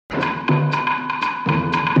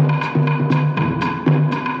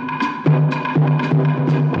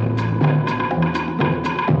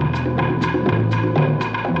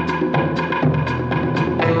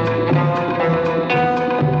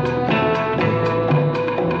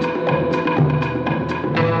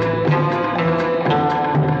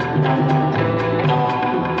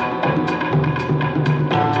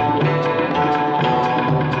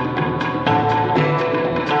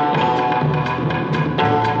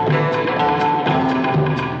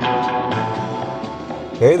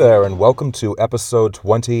Hey there, and welcome to episode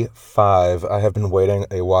 25. I have been waiting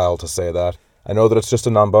a while to say that. I know that it's just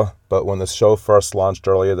a number, but when this show first launched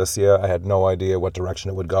earlier this year, I had no idea what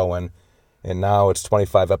direction it would go in. And now it's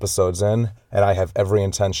 25 episodes in, and I have every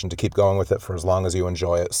intention to keep going with it for as long as you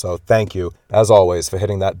enjoy it. So thank you, as always, for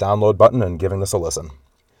hitting that download button and giving this a listen.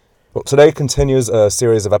 Well, today continues a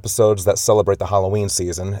series of episodes that celebrate the Halloween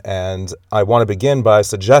season, and I want to begin by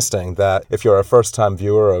suggesting that if you're a first-time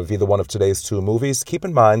viewer of either one of today's two movies, keep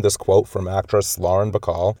in mind this quote from actress Lauren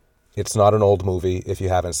Bacall: "It's not an old movie if you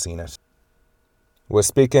haven't seen it." We're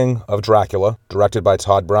speaking of Dracula, directed by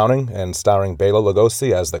Todd Browning and starring Bela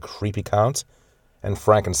Lugosi as the creepy count, and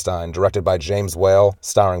Frankenstein, directed by James Whale,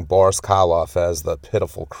 starring Boris Karloff as the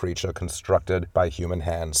pitiful creature constructed by human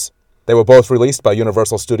hands. They were both released by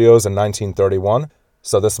Universal Studios in 1931,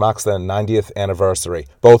 so this marks their 90th anniversary.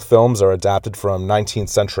 Both films are adapted from 19th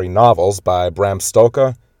century novels by Bram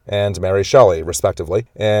Stoker and Mary Shelley, respectively.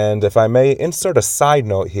 And if I may insert a side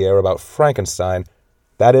note here about Frankenstein,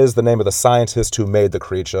 that is the name of the scientist who made the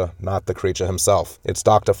creature, not the creature himself. It's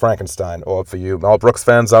Dr. Frankenstein, or for you Mel Brooks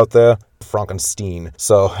fans out there, Frankenstein.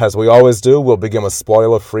 So, as we always do, we'll begin with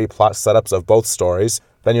spoiler-free plot setups of both stories.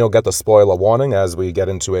 Then you'll get the spoiler warning as we get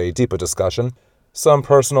into a deeper discussion. Some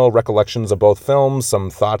personal recollections of both films,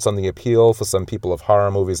 some thoughts on the appeal for some people of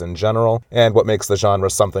horror movies in general, and what makes the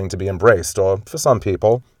genre something to be embraced, or for some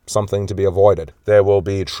people, something to be avoided. There will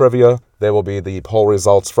be trivia, there will be the poll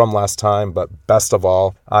results from last time, but best of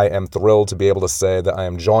all, I am thrilled to be able to say that I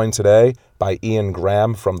am joined today by Ian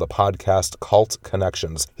Graham from the podcast Cult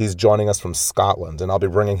Connections. He's joining us from Scotland, and I'll be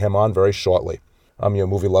bringing him on very shortly. I'm your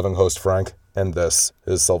movie-loving host, Frank, and this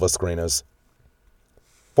is Silver Screeners.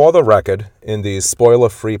 For the record, in these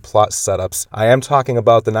spoiler-free plot setups, I am talking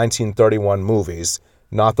about the 1931 movies,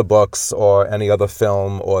 not the books or any other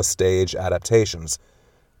film or stage adaptations.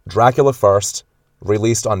 Dracula First,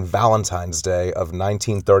 released on Valentine's Day of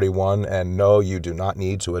 1931, and no, you do not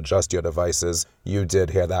need to adjust your devices. You did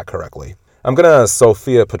hear that correctly. I'm gonna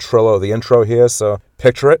Sophia Petrillo the intro here, so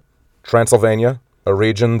picture it: Transylvania, a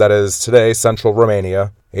region that is today central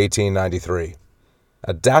Romania, 1893.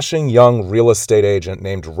 A dashing young real estate agent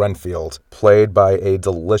named Renfield, played by a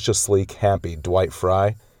deliciously campy Dwight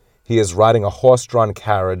Frye. He is riding a horse-drawn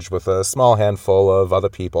carriage with a small handful of other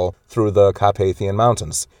people through the Carpathian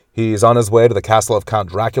Mountains. He's on his way to the castle of Count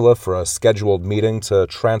Dracula for a scheduled meeting to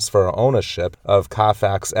transfer ownership of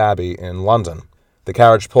Carfax Abbey in London. The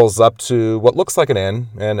carriage pulls up to what looks like an inn,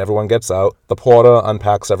 and everyone gets out. The porter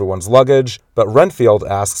unpacks everyone's luggage, but Renfield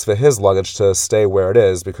asks for his luggage to stay where it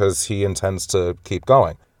is because he intends to keep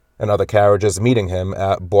going. Another carriage is meeting him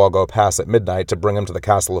at Borgo Pass at midnight to bring him to the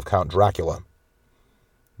castle of Count Dracula.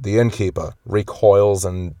 The innkeeper recoils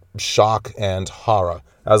in shock and horror.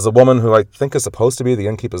 As the woman who I think is supposed to be the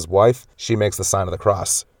innkeeper's wife, she makes the sign of the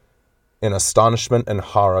cross. In astonishment and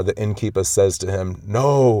horror, the innkeeper says to him,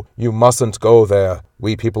 "No, you mustn't go there.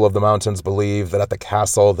 We people of the mountains believe that at the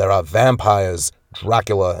castle there are vampires,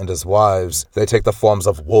 Dracula and his wives. They take the forms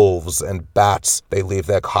of wolves and bats. They leave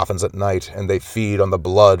their coffins at night, and they feed on the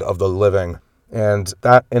blood of the living." And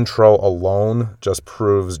that intro alone just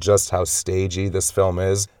proves just how stagey this film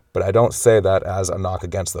is, but I don't say that as a knock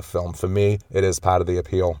against the film. For me, it is part of the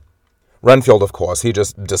appeal. Renfield, of course, he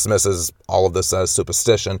just dismisses all of this as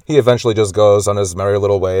superstition. He eventually just goes on his merry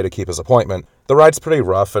little way to keep his appointment. The ride's pretty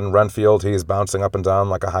rough, and Renfield, he's bouncing up and down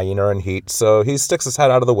like a hyena in heat, so he sticks his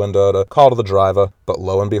head out of the window to call to the driver, but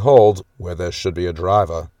lo and behold, where there should be a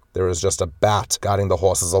driver, there is just a bat guiding the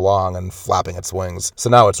horses along and flapping its wings. So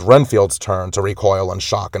now it's Renfield's turn to recoil in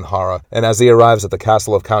shock and horror, and as he arrives at the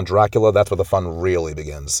castle of Count Dracula, that's where the fun really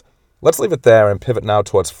begins. Let's leave it there and pivot now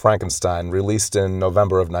towards Frankenstein, released in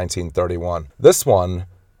November of 1931. This one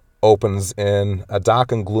opens in a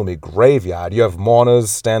dark and gloomy graveyard. You have mourners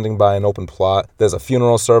standing by an open plot. There's a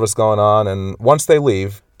funeral service going on, and once they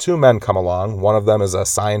leave, two men come along. One of them is a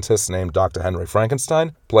scientist named Dr. Henry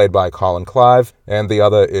Frankenstein, played by Colin Clive, and the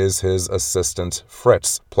other is his assistant,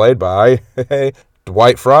 Fritz, played by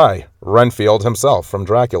Dwight Frye, Renfield himself from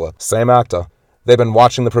Dracula. Same actor. They've been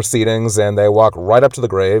watching the proceedings, and they walk right up to the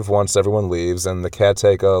grave once everyone leaves, and the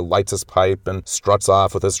caretaker lights his pipe and struts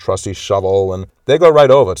off with his trusty shovel, and they go right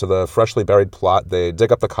over to the freshly buried plot. They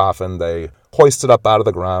dig up the coffin, they hoist it up out of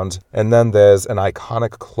the ground, and then there's an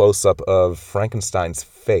iconic close-up of Frankenstein's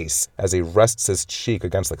face as he rests his cheek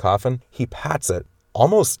against the coffin. He pats it,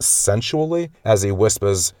 almost sensually, as he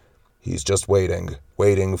whispers, "He's just waiting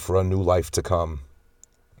for a new life to come."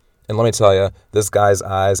 And let me tell you, this guy's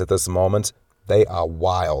eyes at this moment, They are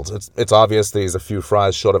wild. It's obvious that he's a few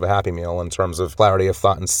fries short of a Happy Meal in terms of clarity of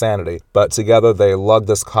thought and sanity, but together they lug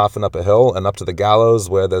this coffin up a hill and up to the gallows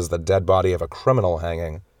where there's the dead body of a criminal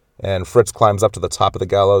hanging. And Fritz climbs up to the top of the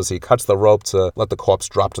gallows. He cuts the rope to let the corpse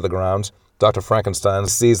drop to the ground. Dr. Frankenstein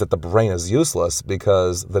sees that the brain is useless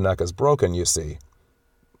because the neck is broken, you see.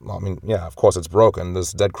 Well, I mean, yeah, of course it's broken.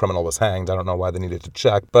 This dead criminal was hanged. I don't know why they needed to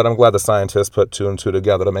check, but I'm glad the scientists put 2 and 2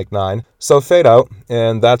 together to make 9. So fade out,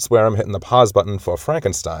 and that's where I'm hitting the pause button for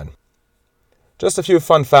Frankenstein. Just a few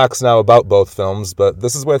fun facts now about both films, but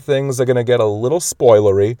this is where things are going to get a little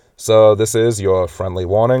spoilery. So this is your friendly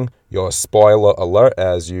warning, your spoiler alert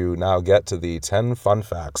as you now get to the 10 fun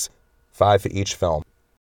facts. 5 for each film.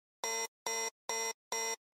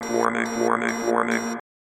 Warning, warning, warning.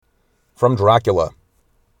 From Dracula.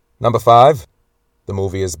 Number 5, the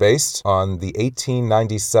movie is based on the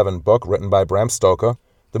 1897 book written by Bram Stoker.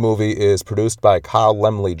 The movie is produced by Carl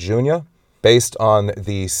Laemmle Jr., based on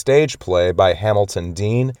the stage play by Hamilton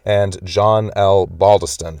Dean and John L.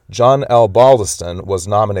 Baldeston. John L. Baldeston was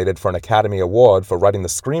nominated for an Academy Award for writing the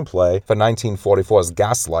screenplay for 1944's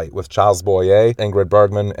Gaslight with Charles Boyer, Ingrid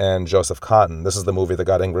Bergman, and Joseph Cotten. This is the movie that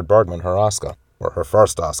got Ingrid Bergman her Oscar, or her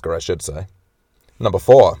first Oscar, I should say. Number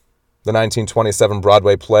 4. The 1927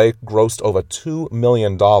 Broadway play grossed over $2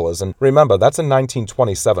 million, and remember, that's in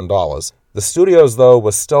 1927 dollars. The studios, though,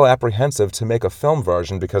 was still apprehensive to make a film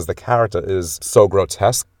version because the character is so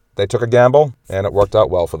grotesque. They took a gamble, and it worked out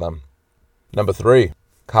well for them. Number 3.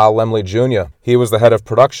 Carl Laemmle Jr. He was the head of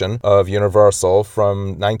production of Universal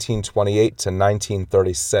from 1928 to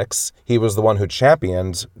 1936. He was the one who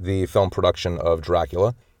championed the film production of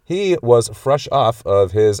Dracula. He was fresh off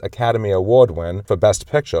of his Academy Award win for Best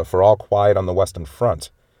Picture for All Quiet on the Western Front,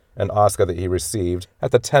 an Oscar that he received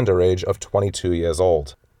at the tender age of 22 years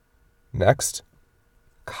old. Next,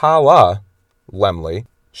 Carla Laemmle.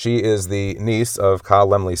 She is the niece of Carl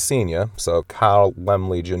Laemmle Sr., so Carl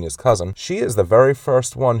Laemmle Jr.'s cousin. She is the very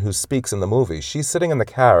first one who speaks in the movie. She's sitting in the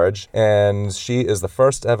carriage, and she is the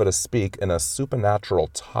first ever to speak in a supernatural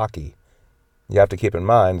talkie. You have to keep in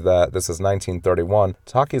mind that this is 1931.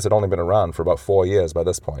 Talkies had only been around for about 4 years by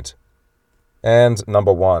this point. And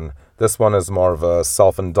number 1. This one is more of a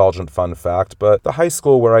self-indulgent fun fact, but the high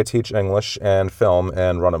school where I teach English and film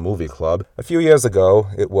and run a movie club, a few years ago,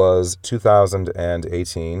 it was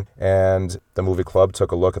 2018, and the movie club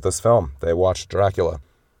took a look at this film. They watched Dracula.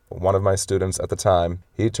 One of my students at the time,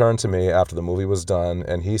 he turned to me after the movie was done,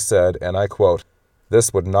 and he said, and I quote,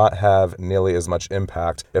 "This would not have nearly as much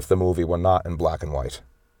impact if the movie were not in black and white."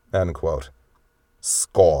 End quote.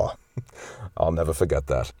 Score. I'll never forget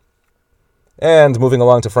that. And moving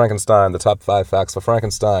along to Frankenstein, the top 5 facts for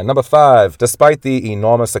Frankenstein. Number 5, despite the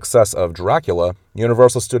enormous success of Dracula,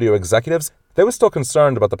 Universal Studio executives, they were still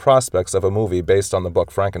concerned about the prospects of a movie based on the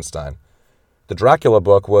book Frankenstein. The Dracula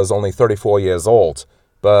book was only 34 years old,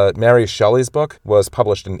 but Mary Shelley's book was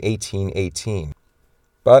published in 1818.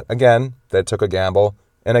 But again, they took a gamble,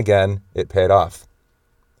 and again, it paid off.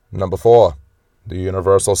 Number 4, the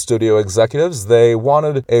Universal Studio executives, they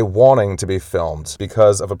wanted a warning to be filmed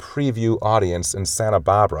because of a preview audience in Santa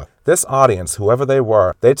Barbara. This audience, whoever they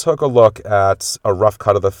were, they took a look at a rough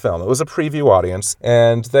cut of the film. It was a preview audience,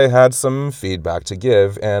 and they had some feedback to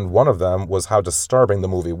give, and one of them was how disturbing the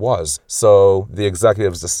movie was. So the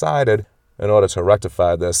executives decided, in order to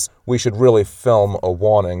rectify this, we should really film a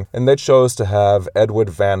warning, and they chose to have Edward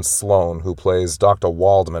Van Sloan, who plays Dr.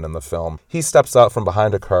 Waldman in the film. He steps out from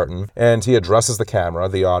behind a curtain, and he addresses the camera,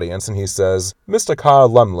 the audience, and he says, "Mr. Carl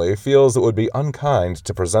Laemmle feels it would be unkind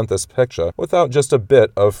to present this picture without just a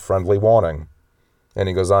bit of friendly warning." And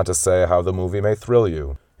he goes on to say how the movie may thrill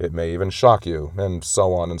you, it may even shock you, and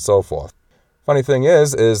so on and so forth. Funny thing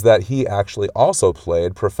is that he actually also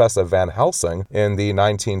played Professor Van Helsing in the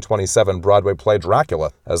 1927 Broadway play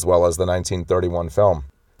Dracula, as well as the 1931 film.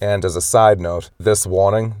 And as a side note, this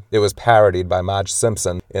warning, it was parodied by Marge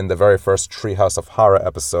Simpson in the very first Treehouse of Horror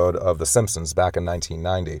episode of The Simpsons back in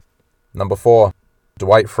 1990. Number 4.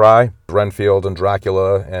 Dwight Frye, Renfield in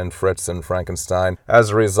Dracula, and Fritz in Frankenstein. As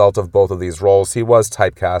a result of both of these roles, he was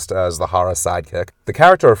typecast as the horror sidekick. The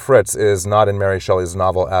character of Fritz is not in Mary Shelley's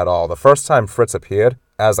novel at all. The first time Fritz appeared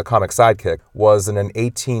as a comic sidekick was in an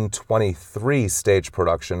 1823 stage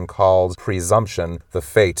production called Presumption, The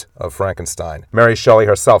Fate of Frankenstein. Mary Shelley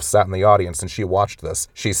herself sat in the audience and she watched this.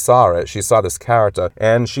 She saw it, she saw this character,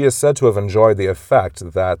 and she is said to have enjoyed the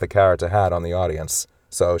effect that the character had on the audience.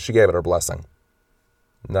 So she gave it her blessing.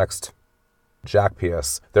 Next, Jack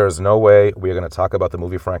Pierce. There is no way we are going to talk about the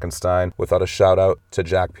movie Frankenstein without a shout out to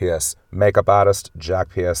Jack Pierce, makeup artist Jack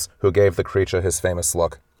Pierce, who gave the creature his famous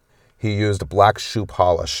look. He used black shoe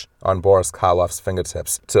polish on Boris Karloff's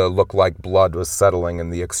fingertips to look like blood was settling in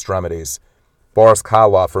the extremities. Boris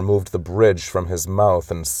Karloff removed the bridge from his mouth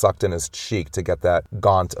and sucked in his cheek to get that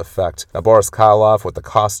gaunt effect. Now, Boris Karloff, with the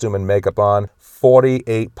costume and makeup on,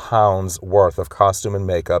 48 pounds worth of costume and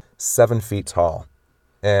makeup, 7 feet tall.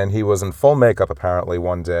 And he was in full makeup apparently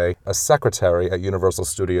one day. A secretary at Universal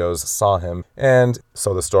Studios saw him, and,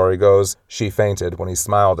 so the story goes, she fainted when he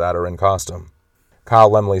smiled at her in costume.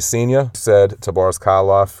 Carl Laemmle Sr. said to Boris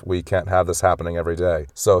Karloff, "We can't have this happening every day."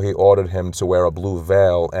 So he ordered him to wear a blue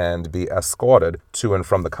veil and be escorted to and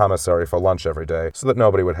from the commissary for lunch every day so that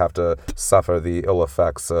nobody would have to suffer the ill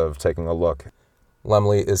effects of taking a look.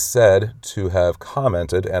 Laemmle is said to have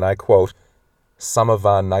commented, and I quote, "Some of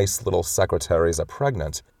our nice little secretaries are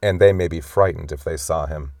pregnant, and they may be frightened if they saw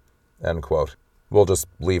him." End quote. We'll just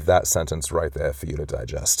leave that sentence right there for you to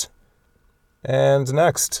digest. And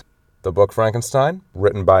next, the book Frankenstein,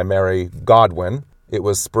 written by Mary Godwin. It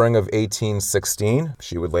was spring of 1816.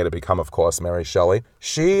 She would later become, of course, Mary Shelley.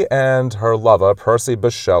 She and her lover, Percy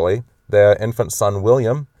Bysshe Shelley, their infant son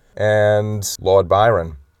William, and Lord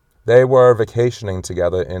Byron, they were vacationing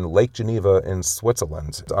together in Lake Geneva in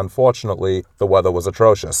Switzerland. Unfortunately, the weather was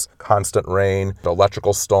atrocious. Constant rain,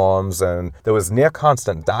 electrical storms, and there was near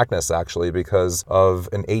constant darkness, actually, because of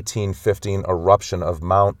an 1815 eruption of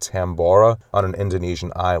Mount Tambora on an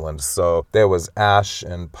Indonesian island. So there was ash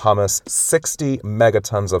and pumice, 60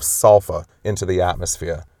 megatons of sulfur into the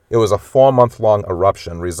atmosphere. It was a 4-month-long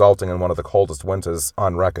eruption, resulting in one of the coldest winters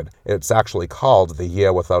on record. It's actually called the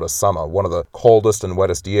Year Without a Summer, one of the coldest and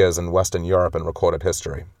wettest years in Western Europe in recorded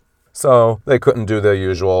history. So they couldn't do their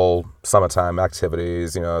usual summertime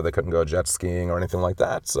activities, they couldn't go jet skiing or anything like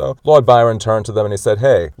that. So Lord Byron turned to them and he said,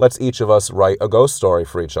 "Hey, let's each of us write a ghost story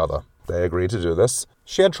for each other." They agreed to do this.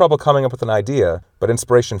 She had trouble coming up with an idea, but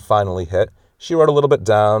inspiration finally hit. She wrote a little bit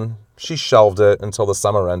down. She shelved it until the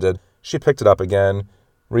summer ended. She picked it up again,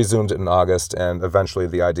 resumed it in August, and eventually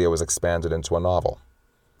the idea was expanded into a novel.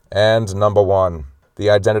 And number 1, the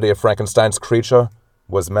identity of Frankenstein's creature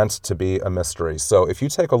was meant to be a mystery. So if you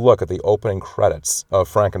take a look at the opening credits of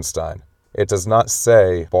Frankenstein, it does not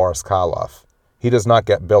say Boris Karloff. He does not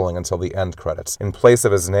get billing until the end credits. In place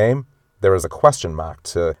of his name, there is a question mark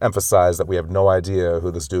to emphasize that we have no idea who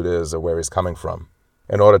this dude is or where he's coming from.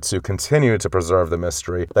 In order to continue to preserve the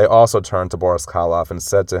mystery, they also turned to Boris Karloff and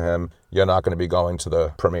said to him, "You're not going to be going to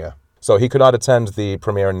the premiere." So he could not attend the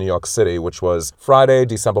premiere in New York City, which was Friday,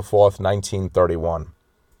 December 4th, 1931.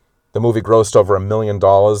 The movie grossed over $1 million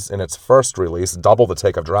in its first release, double the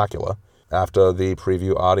take of Dracula. After the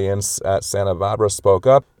preview audience at Santa Barbara spoke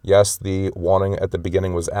up, yes, the warning at the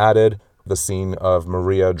beginning was added. The scene of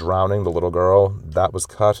Maria drowning, the little girl, that was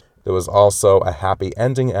cut. There was also a happy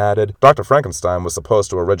ending added. Dr. Frankenstein was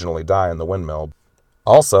supposed to originally die in the windmill.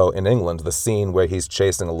 Also, in England, the scene where he's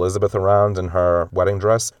chasing Elizabeth around in her wedding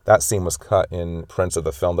dress, that scene was cut in prints of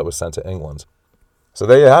the film that was sent to England. So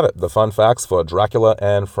there you have it, the fun facts for Dracula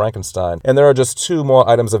and Frankenstein. And there are just 2 more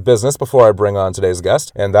items of business before I bring on today's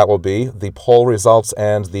guest, and that will be the poll results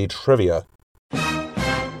and the trivia.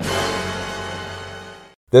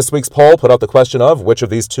 This week's poll put out the question of which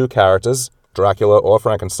of these 2 characters, Dracula or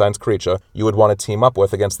Frankenstein's creature, you would want to team up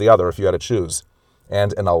with against the other if you had to choose.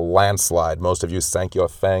 And in a landslide, most of you sank your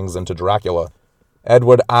fangs into Dracula.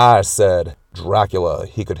 Edward R. said, Dracula,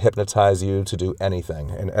 he could hypnotize you to do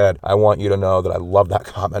anything. And Ed, I want you to know that I love that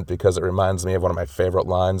comment because it reminds me of one of my favorite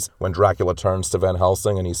lines when Dracula turns to Van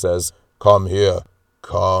Helsing and he says, "Come here,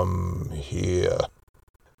 come here."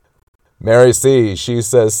 Mary C., she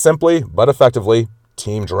says simply but effectively,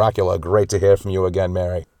 Team Dracula. Great to hear from you again,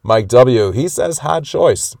 Mary. Mike W., he says hard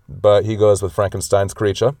choice, but he goes with Frankenstein's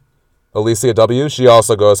creature. Alicia W., she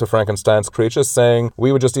also goes for Frankenstein's creature, saying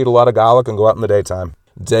we would just eat a lot of garlic and go out in the daytime.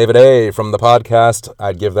 David A. from the podcast,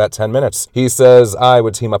 I'd give that 10 minutes. He says I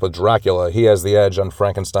would team up with Dracula. He has the edge on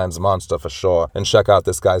Frankenstein's monster for sure. And check out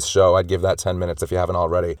this guy's show. I'd give that 10 minutes if you haven't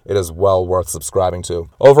already. It is well worth subscribing to.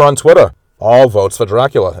 Over on Twitter, all votes for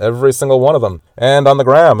Dracula, every single one of them. And on the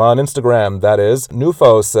gram, on Instagram, that is,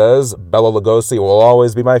 Nufo says, Bela Lugosi will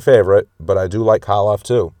always be my favorite, but I do like Karloff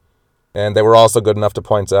too. And they were also good enough to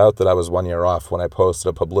point out that I was 1 year off when I posted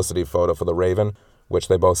a publicity photo for The Raven, which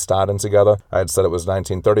they both starred in together. I had said it was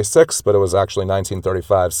 1936, but it was actually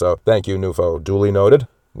 1935, so thank you, Nufo. Duly noted.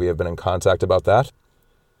 We have been in contact about that.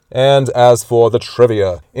 And as for the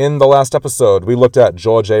trivia, in the last episode, we looked at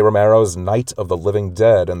George A. Romero's Night of the Living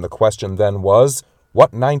Dead, and the question then was,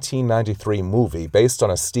 what 1993 movie, based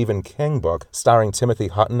on a Stephen King book, starring Timothy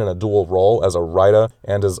Hutton in a dual role as a writer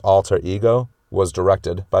and his alter ego, was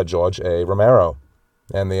directed by George A. Romero?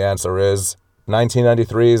 And the answer is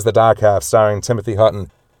 1993's The Dark Half, starring Timothy Hutton.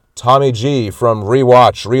 Tommy G from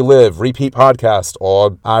Rewatch, Relive, Repeat Podcast,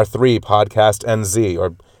 or R3 Podcast NZ,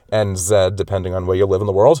 or NZ, depending on where you live in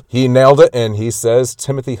the world. He nailed it, and he says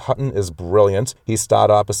Timothy Hutton is brilliant. He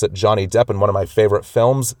starred opposite Johnny Depp in one of my favorite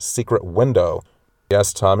films, Secret Window.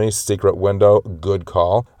 Yes, Tommy, Secret Window, good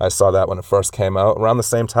call. I saw that when it first came out, around the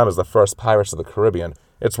same time as the first Pirates of the Caribbean.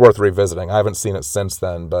 It's worth revisiting. I haven't seen it since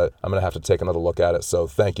then, but I'm going to have to take another look at it, so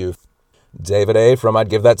thank you. David A. from I'd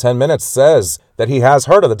Give That 10 Minutes says that he has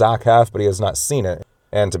heard of The Dark Half, but he has not seen it.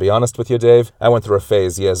 And to be honest with you, Dave, I went through a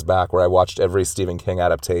phase years back where I watched every Stephen King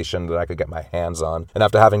adaptation that I could get my hands on. And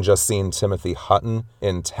after having just seen Timothy Hutton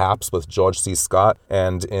in Taps with George C. Scott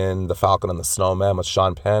and in The Falcon and the Snowman with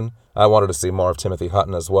Sean Penn, I wanted to see more of Timothy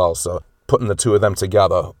Hutton as well. So putting the two of them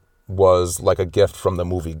together was like a gift from the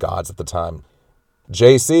movie gods at the time.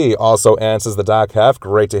 JC also answers The Dark Half.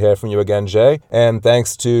 Great to hear from you again, Jay. And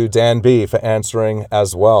thanks to Dan B. for answering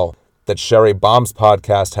as well. That Sherry Bombs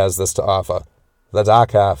podcast has this to offer. The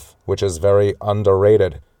Dark Half, which is very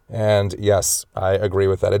underrated. And yes, I agree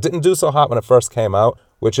with that. It didn't do so hot when it first came out,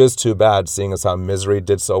 which is too bad, seeing as how Misery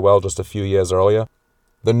did so well just a few years earlier.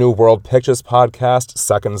 The New World Pictures podcast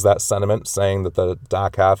seconds that sentiment, saying that The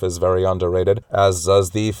Dark Half is very underrated, as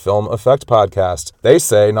does the Film Effect podcast. They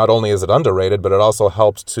say not only is it underrated, but it also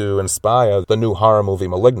helped to inspire the new horror movie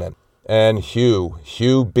Malignant. And Hugh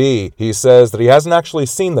B., he says that he hasn't actually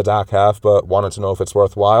seen The Dark Half, but wanted to know if it's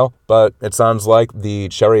worthwhile. But it sounds like the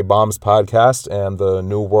Cherry Bombs podcast and the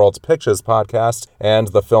New World Pictures podcast and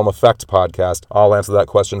the Film Effect podcast all answer that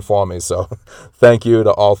question for me. So thank you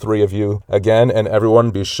to all three of you again, and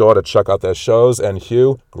everyone be sure to check out their shows. And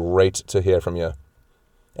Hugh, great to hear from you.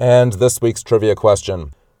 And this week's trivia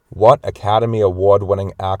question: what Academy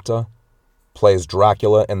Award-winning actor plays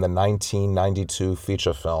Dracula in the 1992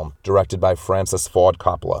 feature film directed by Francis Ford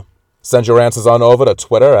Coppola? Send your answers on over to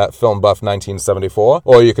Twitter at FilmBuff1974,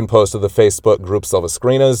 or you can post to the Facebook group Silver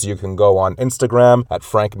Screeners. You can go on Instagram at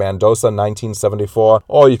FrankMendoza1974,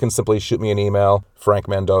 or you can simply shoot me an email,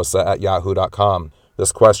 frankmendoza@yahoo.com.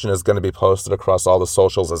 This question is going to be posted across all the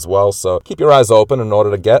socials as well, so keep your eyes open in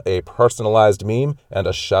order to get a personalized meme and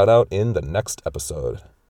a shout out in the next episode.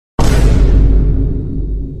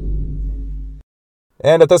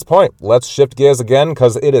 And at this point, let's shift gears again,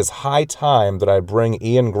 because it is high time that I bring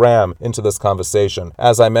Ian Graham into this conversation.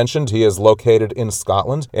 As I mentioned, he is located in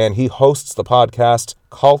Scotland, and he hosts the podcast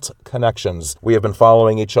Cult Connections. We have been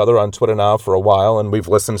following each other on Twitter now for a while, and we've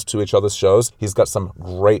listened to each other's shows. He's got some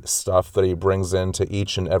great stuff that he brings into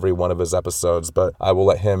each and every one of his episodes, but I will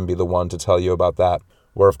let him be the one to tell you about that.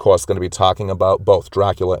 We're, of course, going to be talking about both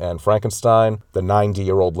Dracula and Frankenstein, the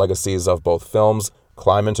 90-year-old legacies of both films,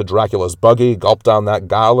 climb into Dracula's buggy, gulp down that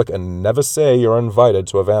garlic, and never say you're invited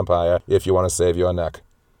to a vampire if you want to save your neck.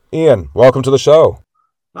 Ian, welcome to the show.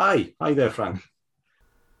 Hi there, Frank.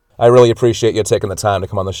 I really appreciate you taking the time to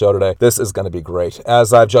come on the show today. This is going to be great.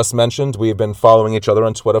 As I've just mentioned, we've been following each other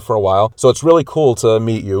on Twitter for a while, so it's really cool to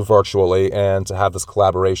meet you virtually and to have this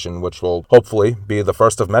collaboration, which will hopefully be the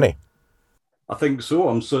first of many. I think so.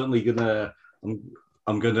 I'm certainly gonna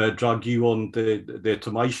drag you on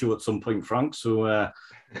to my show at some point, Frank. So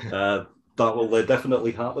that will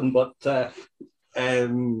definitely happen. But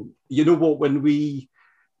you know what? When we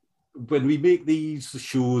make these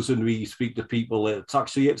shows and we speak to people,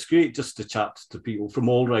 it's great just to chat to people from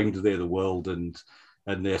all around the world and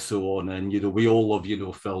so on. And we all love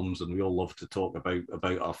films, and we all love to talk about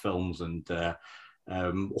our films. And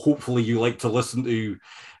hopefully you like to listen to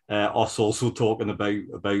us also talking about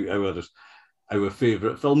our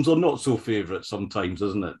favourite films, or not so favourite sometimes,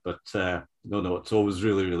 isn't it? But no, it's always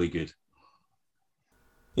really, really good.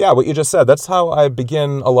 Yeah, what you just said, that's how I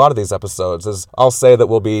begin a lot of these episodes, is I'll say that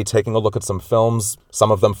we'll be taking a look at some films, some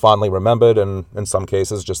of them fondly remembered, and in some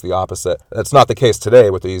cases just the opposite. It's not the case today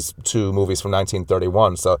with these two movies from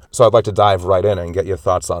 1931, so I'd like to dive right in and get your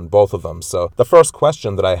thoughts on both of them. So the first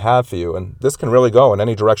question that I have for you, and this can really go in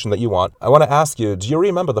any direction that you want, I want to ask you, do you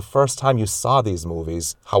remember the first time you saw these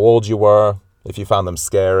movies? How old you were? If you found them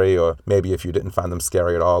scary, or maybe if you didn't find them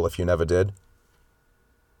scary at all, if you never did?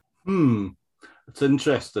 It's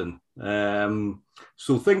interesting.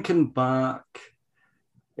 So thinking back,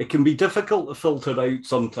 it can be difficult to filter out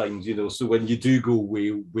sometimes, so when you do go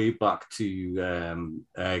way back to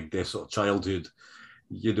their sort of childhood,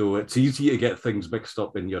 it's easy to get things mixed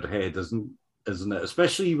up in your head, isn't it?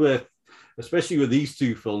 Especially with these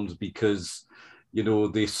two films, because,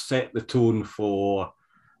 they set the tone for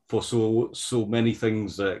so many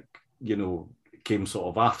things that, came sort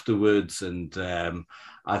of afterwards. And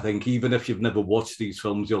I think even if you've never watched these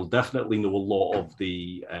films, you'll definitely know a lot of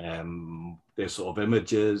their sort of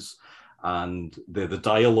images and the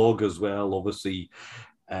dialogue as well. Obviously,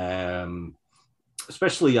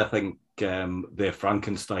 especially I think their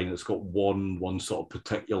Frankenstein. It's got one sort of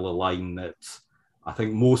particular line that I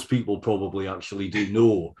think most people probably actually do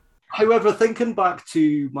know. However, thinking back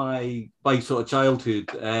to my sort of childhood,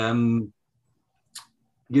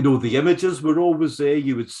 the images were always there.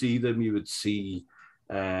 You would see them. You would see,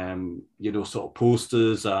 sort of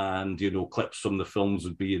posters and, clips from the films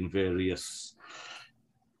would be in various,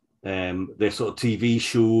 their sort of TV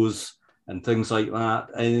shows and things like that.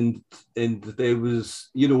 And there was,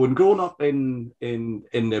 when growing up in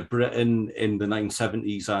the Britain in the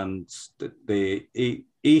 1970s and the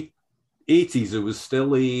 80s, there was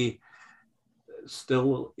still a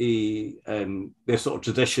their sort of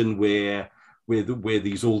tradition where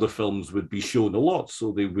these older films would be shown a lot,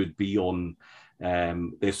 so they would be on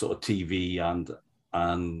their sort of TV and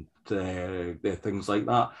their things like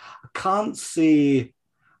that. I can't say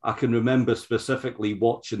I can remember specifically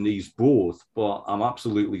watching these both, but I'm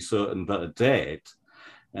absolutely certain that I did.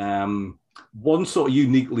 One sort of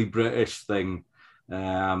uniquely British thing.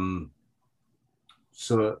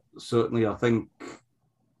 So certainly, I think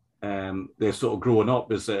they're sort of growing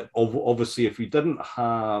up is that obviously if we didn't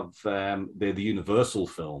have the Universal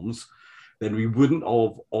films, then we wouldn't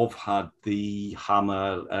have had the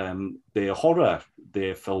Hammer, their horror,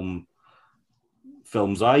 their films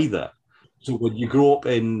either. So when you grow up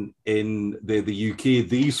in the UK,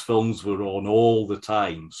 these films were on all the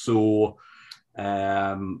time. So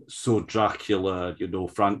Dracula,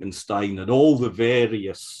 Frankenstein, and all the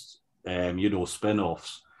various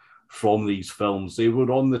spin-offs from these films, they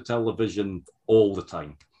were on the television all the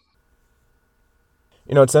time.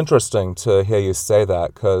 It's interesting to hear you say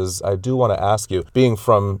that, because I do want to ask you, being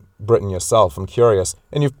from Britain yourself, I'm curious,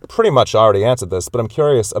 and you've pretty much already answered this, but I'm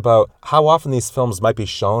curious about how often these films might be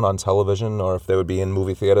shown on television, or if they would be in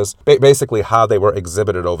movie theaters, basically how they were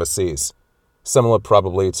exhibited overseas. Similar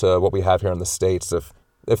probably to what we have here in the States, if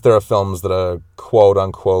there are films that are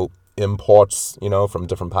quote-unquote imports, from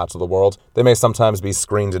different parts of the world, they may sometimes be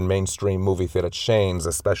screened in mainstream movie theater chains,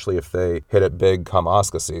 especially if they hit it big come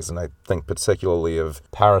Oscar season. I think particularly of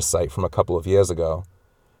Parasite from a couple of years ago.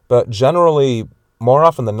 But generally, more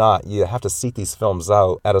often than not, you have to seek these films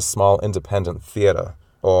out at a small independent theater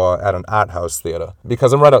or at an art house theater.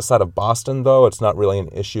 Because I'm right outside of Boston, though, it's not really an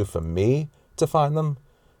issue for me to find them.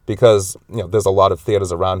 Because, there's a lot of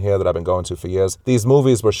theaters around here that I've been going to for years. These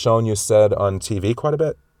movies were shown, you said, on TV quite a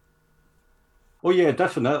bit? Oh yeah,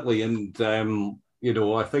 definitely, and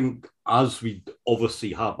I think as we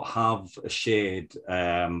obviously have a shared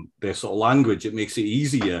their sort of language, it makes it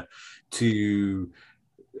easier to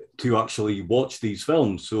actually watch these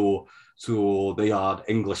films. So they are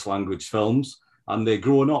English language films, and they're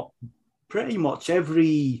growing up pretty much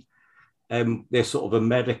every their sort of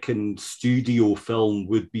American studio film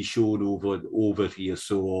would be shown over here.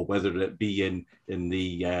 So whether it be in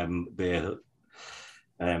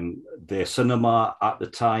their cinema at the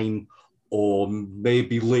time, or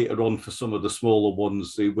maybe later on for some of the smaller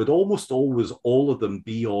ones, they would almost always, all of them,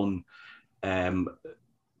 be on their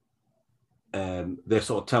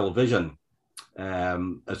sort of television,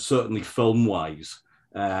 certainly film-wise.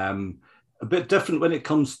 A bit different when it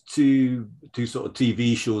comes to sort of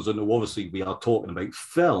TV shows. I know obviously we are talking about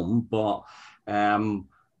film, but a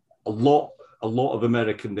lot of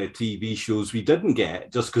American TV shows we didn't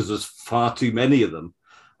get just because there's far too many of them.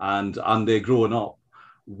 And they're growing up.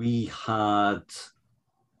 We had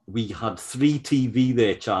 3 TV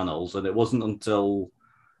there channels, and it wasn't until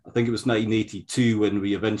I think it was 1982 when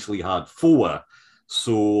we eventually had 4.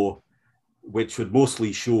 So, which would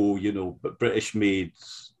mostly show, British made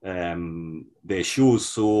their shows.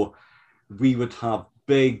 So we would have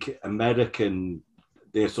big American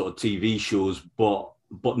their sort of TV shows, but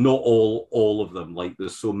not all of them. Like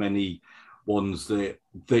there's so many ones that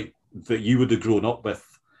you would have grown up with.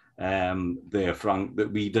 There, Frank,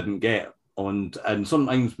 that we didn't get, and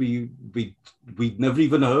sometimes we'd never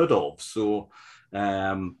even heard of. So,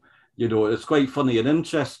 it's quite funny, an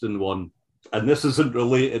interesting one. And this isn't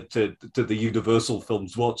related to the Universal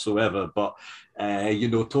films whatsoever, but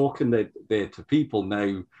talking there to people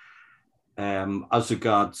now, as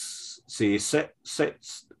regards say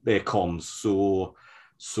sitcoms.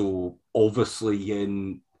 So obviously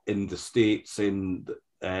in the States,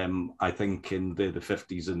 I think in the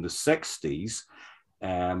 50s and the 60s,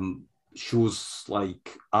 shows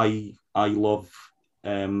like I Love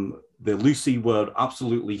the Lucy were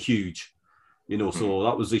absolutely huge, so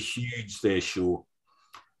that was a huge show.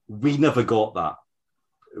 We never got that,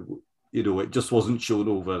 it just wasn't shown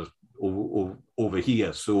over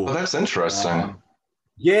here. So that's interesting.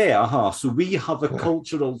 So we have a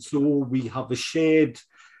cultural, so we have a shared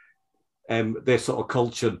they're sort of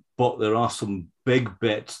cultured, but there are some big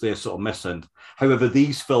bits they're sort of missing. However,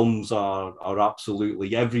 these films are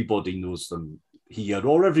absolutely, everybody knows them here,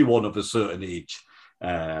 or everyone of a certain age,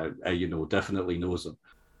 definitely knows them.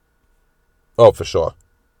 Oh, for sure.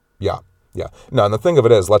 Yeah, yeah. No, and the thing of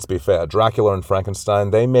it is, let's be fair, Dracula and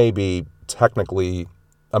Frankenstein, they may be technically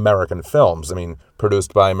American films. I mean,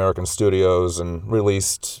 produced by American studios and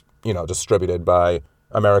released, distributed by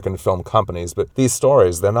American film companies. But these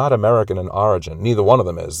stories, they're not American in origin. Neither one of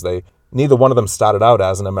them is. Neither one of them started out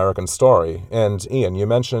as an American story. And Ian, you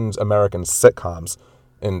mentioned American sitcoms.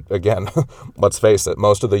 And again, let's face it,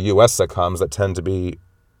 most of the U.S. sitcoms that tend to be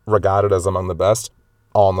regarded as among the best,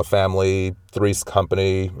 All in the Family, Three's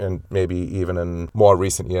Company, and maybe even in more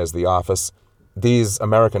recent years, The Office. These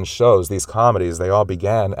American shows, these comedies, they all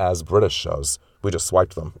began as British shows. We just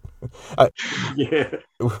swiped them. Yeah.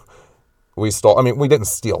 We didn't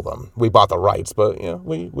steal them. We bought the rights, but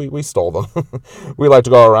we stole them. We like to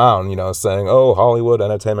go around, saying, oh, Hollywood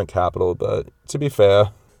entertainment capital. But to be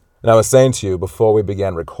fair, and I was saying to you before we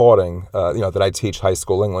began recording, that I teach high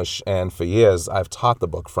school English, and for years I've taught the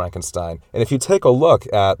book Frankenstein. And if you take a look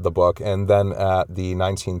at the book and then at the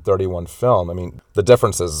 1931 film, the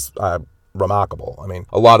differences are remarkable.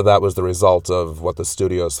 A lot of that was the result of what the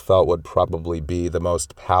studios felt would probably be the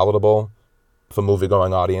most palatable for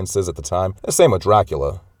movie-going audiences at the time. The same with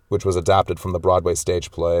Dracula, which was adapted from the Broadway stage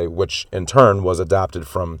play, which in turn was adapted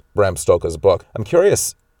from Bram Stoker's book. I'm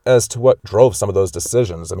curious as to what drove some of those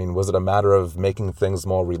decisions. Was it a matter of making things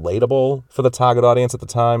more relatable for the target audience at the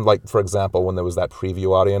time? Like, for example, when there was that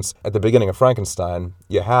preview audience, at the beginning of Frankenstein,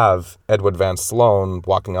 you have Edward Van Sloan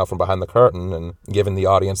walking out from behind the curtain and giving the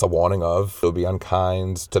audience a warning of, it would be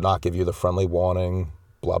unkind to not give you the friendly warning,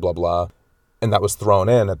 blah, blah, blah. And that was thrown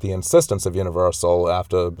in at the insistence of Universal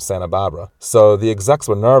after Santa Barbara. So the execs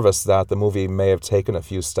were nervous that the movie may have taken a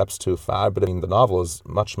few steps too far, but the novel is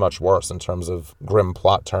much, much worse in terms of grim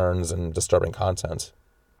plot turns and disturbing content.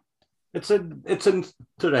 It's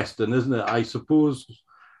interesting, isn't it? I suppose,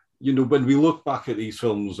 when we look back at these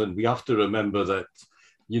films, and we have to remember that,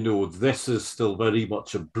 this is still very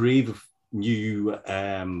much a brave new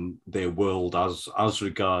their world as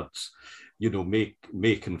regards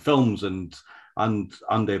making films, and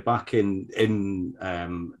they're back in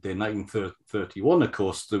the 1931. Of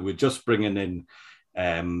course, they were just bringing in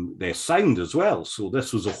their sound as well. So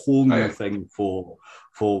this was a whole new thing for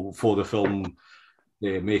the film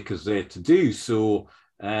makers there to do. So,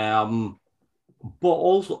 but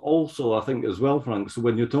also I think as well, Frank. So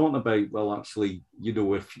when you're talking about, well, actually,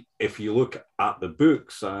 if you look at the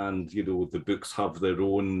books, and the books have their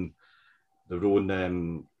own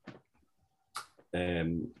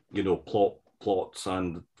plots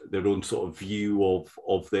and their own sort of view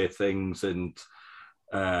of their things, and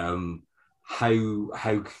how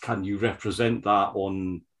can you represent that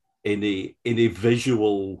in a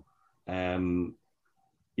visual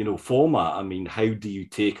format? How do you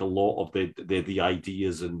take a lot of the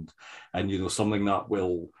ideas and something that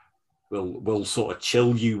will sort of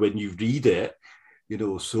chill you when you read it,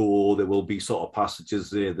 so there will be sort of passages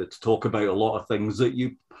there that talk about a lot of things that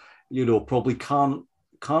you probably can't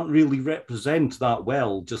really represent that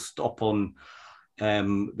well just up on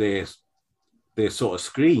their sort of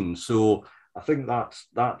screen. So I think that's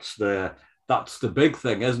the big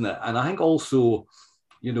thing, isn't it? And I think also,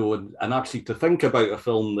 and actually to think about a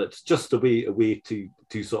film that's just a way to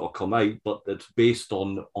sort of come out, but that's based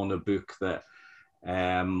on a book that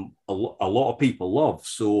a lot of people love.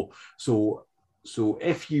 So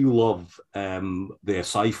if you love their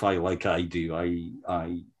sci-fi like I do,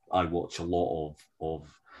 I watch a lot of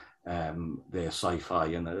their sci-fi,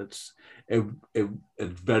 and it's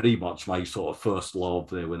very much my sort of first love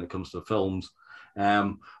there when it comes to films.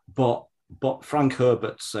 But Frank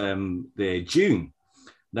Herbert's the Dune.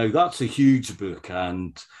 Now that's a huge book,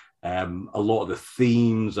 and a lot of the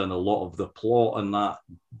themes and a lot of the plot and that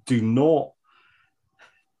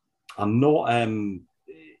are not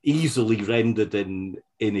easily rendered in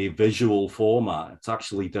a visual format. It's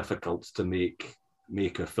actually difficult to make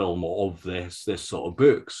a film of this sort of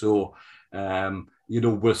book. So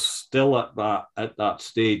we're still at that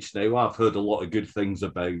stage now. I've heard a lot of good things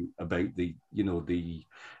about the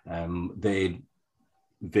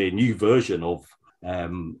new version of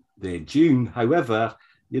the Dune. However,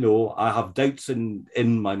 I have doubts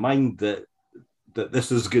in my mind that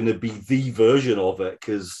this is going to be the version of it,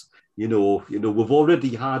 because we've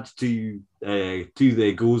already had two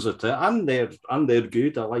their goes at it, and they're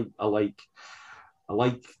good. I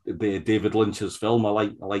like the David Lynch's film. I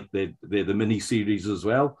like the mini series as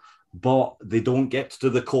well, but they don't get to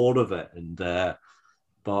the core of it. And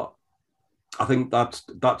but I think that's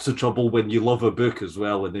the trouble when you love a book as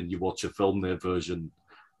well, and then you watch a film their version.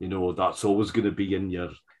 That's always going to be in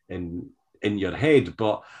in your head.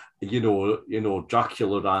 But Dracula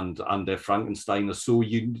and Frankenstein are so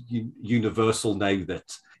universal now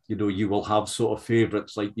that you will have sort of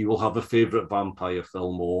favorites. Like you will have a favorite vampire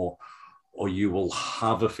film, or you will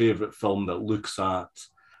have a favorite film that looks at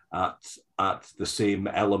the same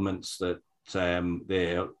elements that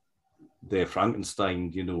their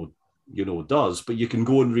Frankenstein, does. But you can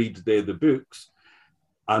go and read the books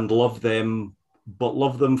and love them, but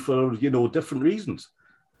love them for different reasons.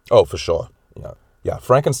 Oh, for sure. Yeah.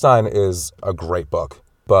 Frankenstein is a great book,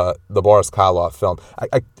 but the Boris Karloff film,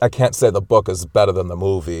 I can't say the book is better than the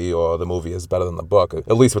movie or the movie is better than the book,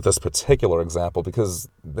 at least with this particular example, because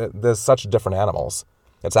there's such different animals.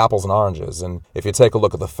 It's apples and oranges, and if you take a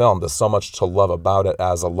look at the film, there's so much to love about it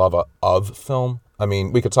as a lover of film. I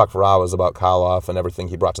mean, we could talk for hours about Karloff and everything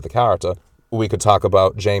he brought to the character. We could talk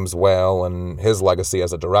about James Whale and his legacy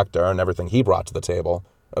as a director and everything he brought to the table,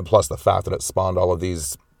 plus the fact that it spawned all of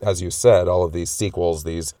these, as you said, all of these sequels,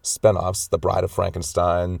 these spin-offs, The Bride of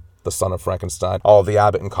Frankenstein, The Son of Frankenstein, all the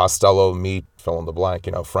Abbott and Costello meet, fill in the blank,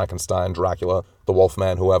 Frankenstein, Dracula, The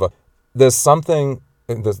Wolfman, whoever. There's something,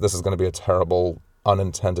 this is going to be a terrible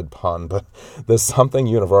unintended pun, but there's something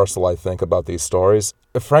universal, I think, about these stories.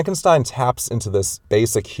 If Frankenstein taps into this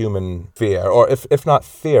basic human fear, or if not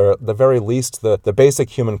fear, at the very least, the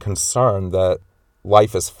basic human concern that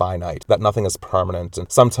life is finite, that nothing is permanent,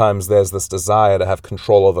 and sometimes there's this desire to have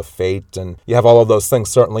control over fate, and you have all of those things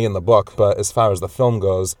certainly in the book, but as far as the film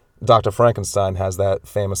goes, Dr. Frankenstein has that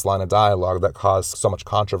famous line of dialogue that caused so much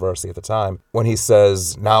controversy at the time when he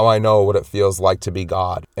says, "Now I know what it feels like to be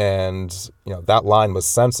God." And, that line was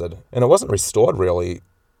censored. And it wasn't restored, really.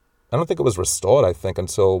 I don't think it was restored,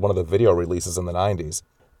 until one of the video releases in the 90s.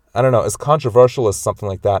 I don't know, as controversial as something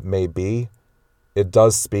like that may be, it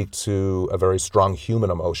does speak to a very strong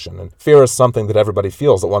human emotion. And fear is something that everybody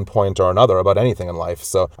feels at one point or another about anything in life.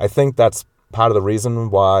 So I think that's part of the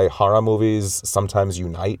reason why horror movies sometimes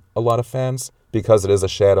unite a lot of fans, because it is a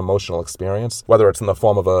shared emotional experience, whether it's in the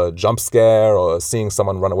form of a jump scare or seeing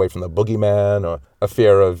someone run away from the boogeyman or a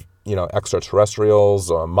fear of,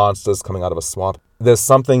 extraterrestrials or monsters coming out of a swamp. There's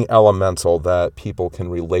something elemental that people can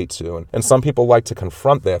relate to. And some people like to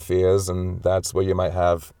confront their fears, and that's where you might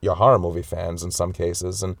have your horror movie fans in some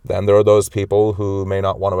cases. And then there are those people who may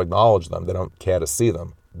not want to acknowledge them. They don't care to see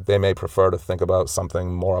them. They may prefer to think about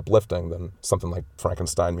something more uplifting than something like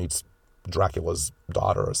Frankenstein meets Dracula's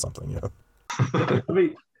daughter or something, I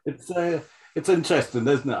mean, it's interesting,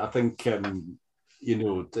 isn't it? I think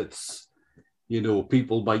it's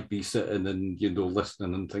people might be sitting and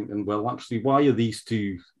listening and thinking, well, actually, why are these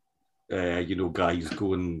two guys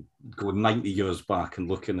going 90 years back and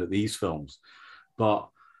looking at these films? But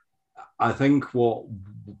I think what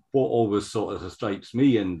always sort of strikes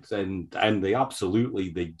me, and they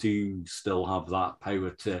do still have that power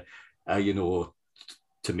to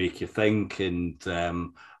to make you think, and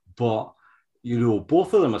but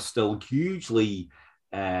both of them are still hugely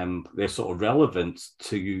they're sort of relevant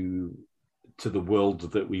to the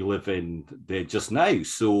world that we live in there just now.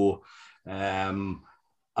 So I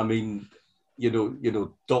mean,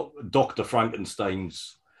 Dr.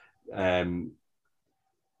 Frankenstein's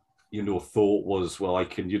thought was, well, I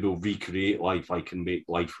can, recreate life. I can make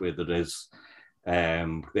life where there is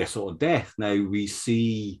their sort of death. Now we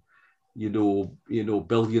see,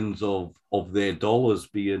 billions of their dollars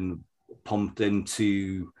being pumped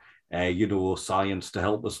into, science to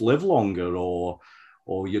help us live longer, or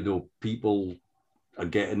people are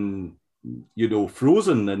getting,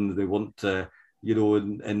 frozen and they want to,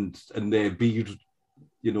 and they be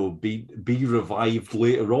revived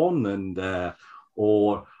later on, and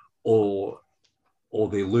or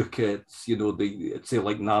they look at say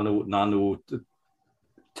like nano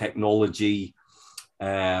technology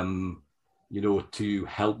to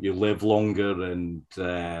help you live longer and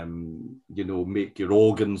make your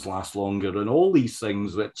organs last longer, and all these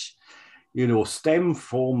things which stem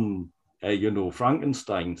from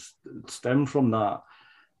Frankenstein, stem from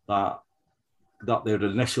that their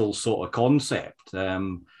initial sort of concept,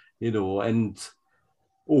 and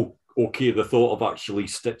okay, the thought of actually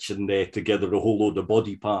stitching together a whole load of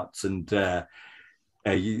body parts and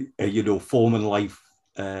forming life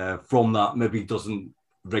from that maybe doesn't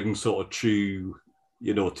ring sort of true,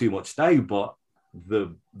 too much now, but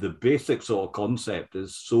the basic sort of concept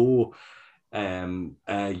is so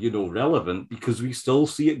relevant because we still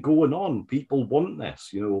see it going on. People want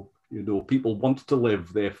this, people want to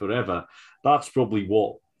live there forever. That's probably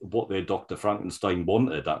what their Dr. Frankenstein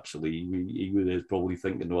wanted, actually. He was probably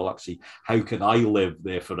thinking, well, actually, how can I live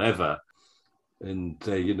there forever? and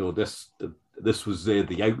this was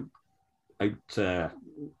the out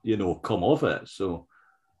come of it. So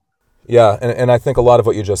Yeah, and I think a lot of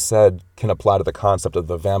what you just said can apply to the concept of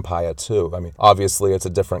the vampire too. I mean, obviously it's a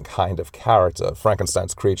different kind of character.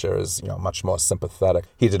 Frankenstein's creature is, much more sympathetic.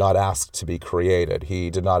 He did not ask to be created. He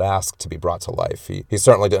did not ask to be brought to life. He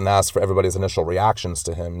certainly didn't ask for everybody's initial reactions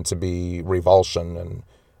to him to be revulsion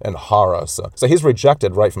and horror. So he's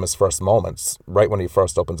rejected right from his first moments, right when he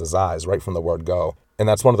first opens his eyes, right from the word go. And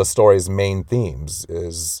that's one of the story's main themes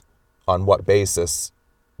is on what basis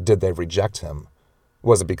did they reject him?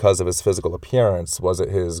 Was it because of his physical appearance? Was it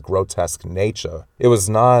his grotesque nature? It was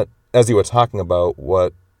not, as you were talking about,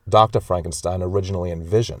 what Dr. Frankenstein originally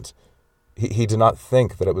envisioned. He did not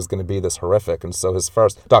think that it was going to be this horrific, and so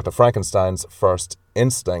Dr. Frankenstein's first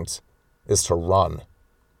instinct is to run.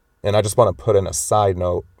 And I just want to put in a side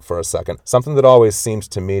note for a second. Something that always seems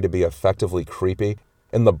to me to be effectively creepy.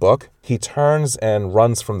 In the book, he turns and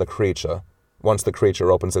runs from the creature once the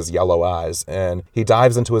creature opens his yellow eyes, and he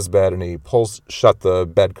dives into his bed and he pulls shut the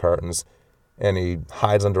bed curtains and he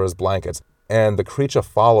hides under his blankets. And the creature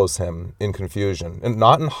follows him in confusion, and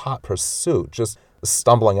not in hot pursuit, just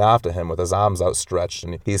stumbling after him with his arms outstretched.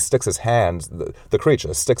 And he sticks his hand, the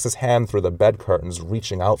creature sticks his hand through the bed curtains,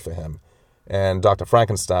 reaching out for him. And Dr.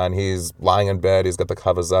 Frankenstein, he's lying in bed, he's got the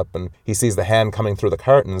covers up, and he sees the hand coming through the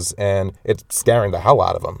curtains, and it's scaring the hell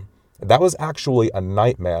out of him. That was actually a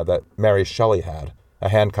nightmare that Mary Shelley had, a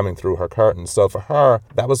hand coming through her curtains. So for her,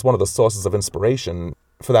 that was one of the sources of inspiration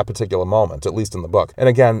for that particular moment, at least in the book. And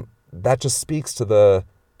again, that just speaks to the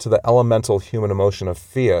elemental human emotion of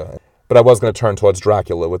fear. But I was going to turn towards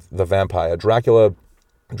Dracula with the vampire. Dracula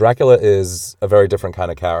is a very different kind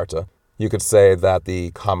of character. You could say that the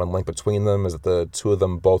common link between them is that the two of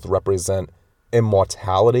them both represent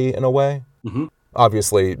immortality in a way. Mm-hmm.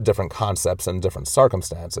 Obviously, different concepts and different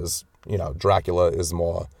circumstances. Dracula is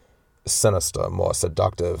more sinister, more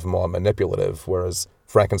seductive, more manipulative, whereas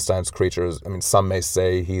Frankenstein's creatures, some may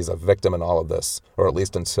say he's a victim in all of this, or at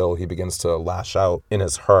least until he begins to lash out in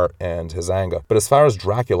his hurt and his anger. But as far as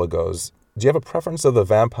Dracula goes, do you have a preference of the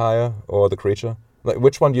vampire or the creature? Like,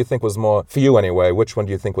 which one do you think was more, for you anyway, which one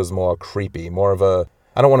do you think was more creepy, more of a,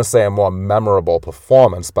 I don't want to say a more memorable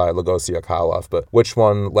performance by Lugosi Karloff, but which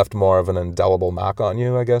one left more of an indelible mark on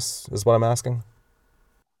you, I guess, is what I'm asking?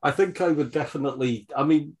 I think I would definitely,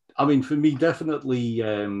 for me, definitely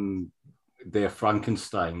they're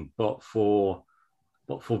Frankenstein, but for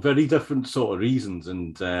very different sort of reasons.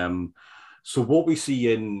 And so what we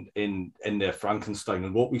see in their Frankenstein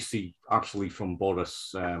and what we see actually from Boris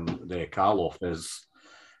their Karloff is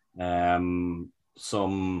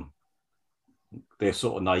some their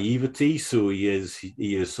sort of naivety. So he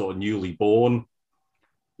is sort of newly born.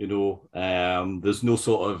 There's no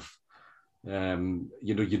sort of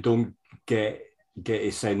you don't get a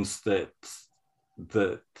sense that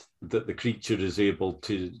the creature is able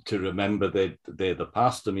to remember the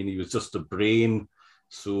past. He was just a brain,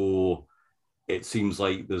 so it seems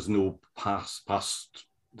like there's no past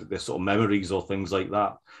the sort of memories or things like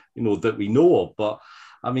that, that we know of. But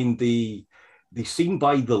the scene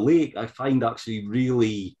by the lake, I find actually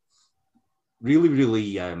really, really,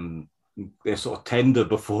 really they're sort of tender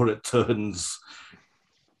before it turns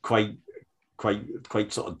quite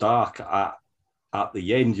sort of dark at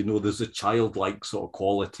the end. There's a childlike sort of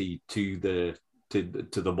quality to the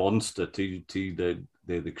monster, to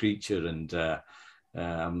the creature, and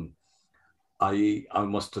I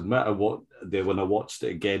must admit, when I watched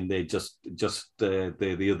it again, they just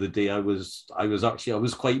the other day, I was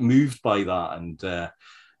quite moved by that, and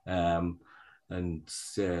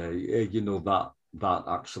that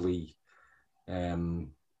actually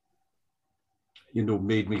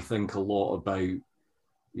made me think a lot about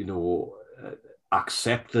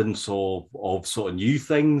acceptance of sort of new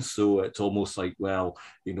things. So it's almost like, well,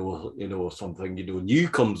 something new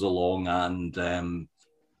comes along, and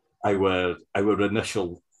our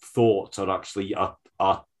initial thoughts are actually are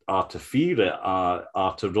to fear it,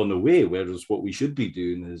 are to run away, whereas what we should be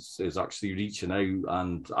doing is actually reaching out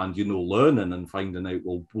and learning and finding out,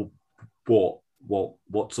 well,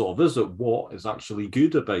 what sort of is it, what is actually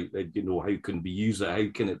good about it, how can we use it, how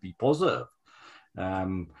can it be positive.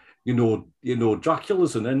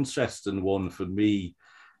 Dracula's an interesting one for me,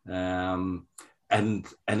 and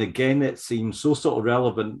again, it seems so sort of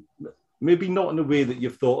relevant, maybe not in the way that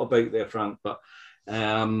you've thought about there, Frank, but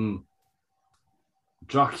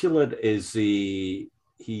Dracula is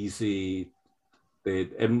he's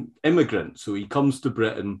an immigrant, so he comes to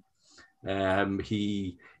Britain.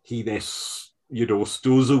 He this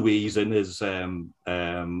stows away, he's in his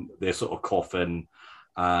their sort of coffin,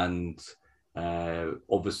 and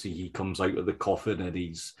Obviously, he comes out of the coffin and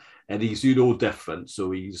he's different.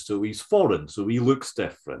 So he's foreign. So he looks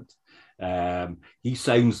different. He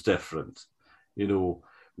sounds different.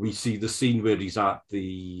 We see the scene where he's at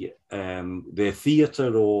the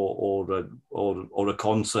theatre or a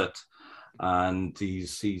concert, and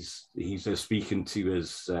he's speaking to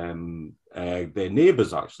his their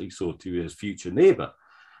neighbours, actually, so to his future neighbour.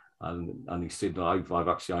 And he said,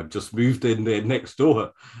 I've just moved in there next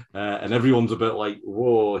door, and everyone's a bit like,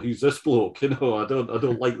 whoa, who's this bloke? I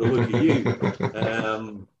don't like the look of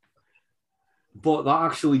you. But that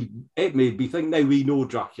actually, it made me think. Now we know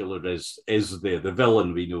Dracula is the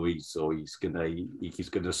villain. We know he's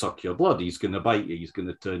gonna suck your blood. He's gonna bite you. He's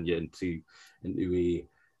gonna turn you into the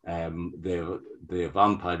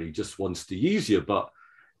vampire. He just wants to use you. But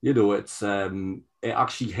it's it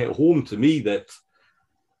actually hit home to me that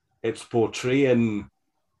it's portraying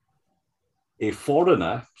a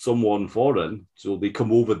foreigner, someone foreign. So they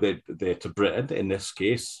come over there to Britain, in this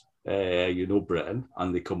case, Britain,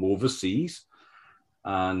 and they come overseas,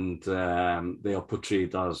 and they are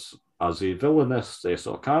portrayed as a villainous sort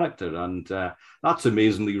of character. And that's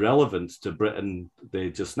amazingly relevant to Britain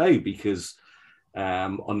just now, because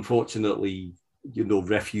unfortunately,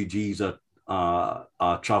 refugees are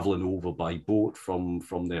traveling over by boat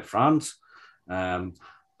from their France.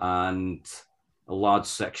 And a large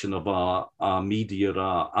section of our media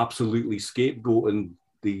are absolutely scapegoating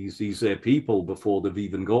these people before they've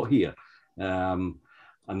even got here.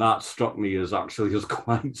 And that struck me as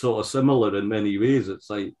quite sort of similar in many ways. It's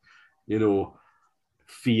like,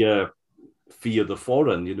 fear the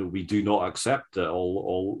foreign. We do not accept it.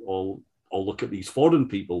 Or look at these foreign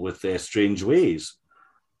people with their strange ways.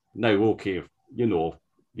 Now, okay,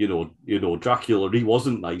 Dracula, he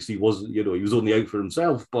wasn't nice. He wasn't, he was only out for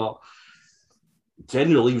himself. But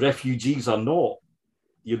generally, refugees are not,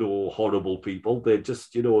 horrible people. They're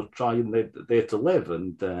just, trying there to live.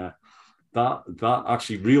 And that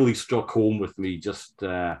actually really struck home with me. Just,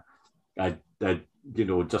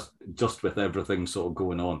 just with everything sort of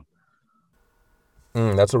going on.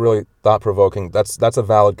 That's a really thought-provoking. That's a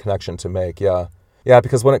valid connection to make. Yeah. Yeah,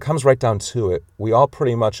 because when it comes right down to it, we all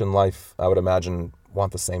pretty much in life, I would imagine,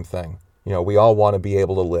 want the same thing. We all want to be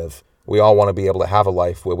able to live. We all want to be able to have a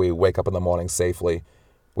life where we wake up in the morning safely.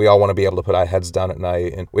 We all want to be able to put our heads down at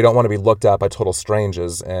night, and we don't want to be looked at by total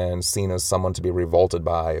strangers and seen as someone to be revolted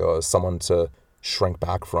by, or someone to shrink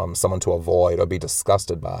back from, someone to avoid or be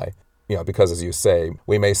disgusted by. Because, as you say,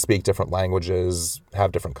 we may speak different languages,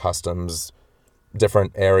 have different customs,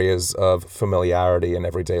 different areas of familiarity in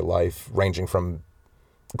everyday life, ranging from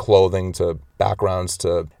clothing to backgrounds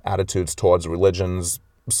to attitudes towards religions,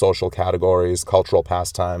 social categories, cultural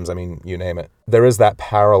pastimes. I mean, you name it. There is that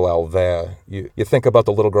parallel there. You think about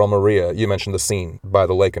the little girl Maria. You mentioned the scene by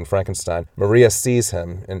the lake in Frankenstein. Maria sees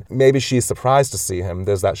him, and maybe she's surprised to see him.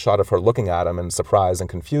 There's that shot of her looking at him in surprise and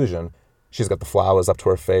confusion. She's got the flowers up to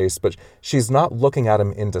her face, but she's not looking at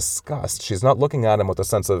him in disgust. She's not looking at him with a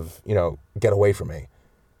sense of, get away from me.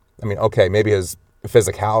 I mean, okay, maybe his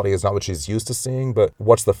physicality is not what she's used to seeing, but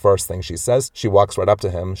what's the first thing she says? She walks right up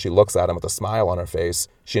to him. She looks at him with a smile on her face.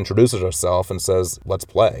 She introduces herself and says, "Let's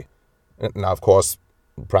play." Now, of course,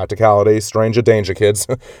 practicality, stranger danger, kids.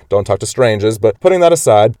 Don't talk to strangers. But putting that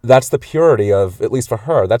aside, that's the purity of, at least for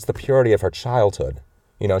her, that's the purity of her childhood.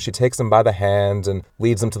 She takes him by the hand and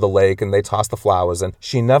leads him to the lake, and they toss the flowers, and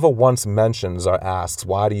she never once mentions or asks,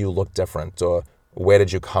 "Why do you look different?" or "Where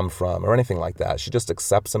did you come from?" or anything like that. She just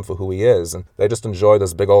accepts him for who he is, and they just enjoy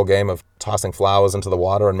this big old game of tossing flowers into the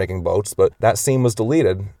water and making boats. But that scene was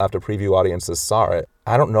deleted after preview audiences saw it.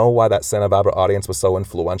 I don't know why that Santa Barbara audience was so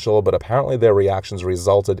influential, but apparently their reactions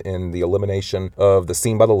resulted in the elimination of the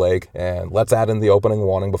scene by the lake, and let's add in the opening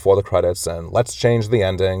warning before the credits, and let's change the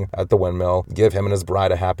ending at the windmill, give him and his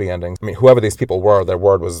bride a happy ending. I mean, whoever these people were, their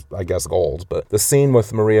word was, I guess, gold. But the scene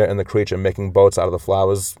with Maria and the creature making boats out of the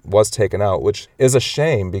flowers was taken out, which is a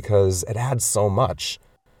shame because it adds so much.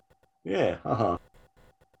 Yeah,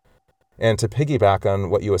 And to piggyback on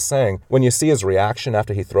what you were saying, when you see his reaction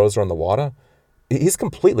after he throws her in the water, he's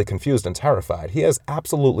completely confused and terrified. He has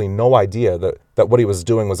absolutely no idea that what he was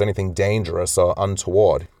doing was anything dangerous or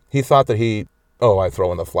untoward. He thought that I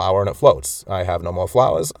throw in the flower and it floats. I have no more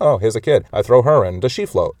flowers. Oh, here's a kid. I throw her in. Does she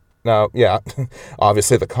float? Now, yeah,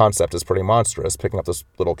 obviously the concept is pretty monstrous, picking up this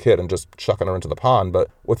little kid and just chucking her into the pond, but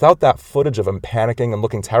without that footage of him panicking and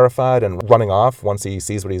looking terrified and running off once he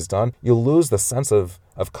sees what he's done, you lose the sense of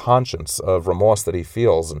conscience, of remorse that he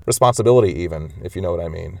feels, and responsibility even, if you know what I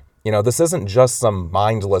mean. This isn't just some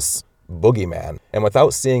mindless boogeyman, and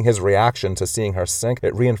without seeing his reaction to seeing her sink,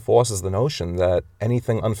 it reinforces the notion that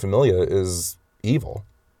anything unfamiliar is evil.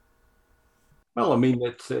 Well, I mean,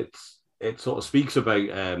 it sort of speaks about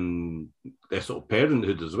their sort of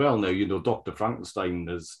parenthood as well. Now, Dr. Frankenstein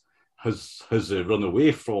has run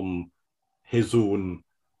away from his own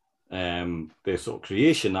their sort of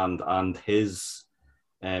creation and his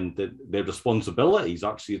their responsibilities.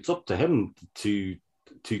 Actually, it's up to him to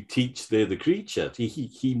teach the creature.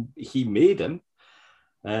 He made him,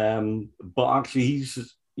 but actually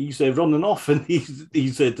he's running off and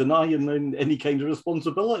he's denying any kind of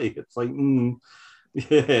responsibility. It's like,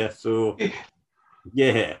 yeah,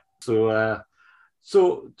 yeah,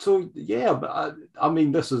 yeah. But I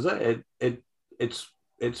mean, this is it.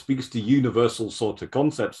 It speaks to universal sort of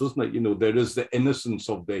concepts, doesn't it? There is the innocence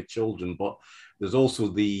of their children, but there's also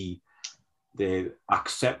the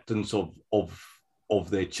acceptance of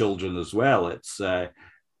their children as well. It's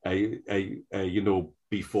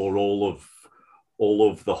before all of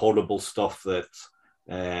the horrible stuff that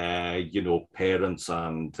parents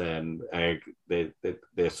and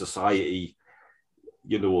their society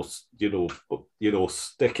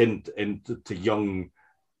sticking into young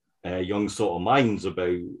sort of minds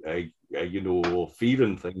about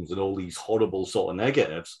fearing things and all these horrible sort of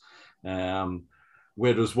negatives.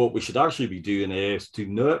 Whereas what we should actually be doing is to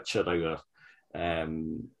nurture our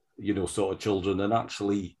sort of children and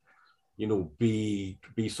actually be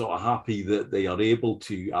sort of happy that they are able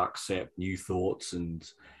to accept new thoughts and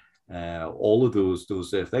all of those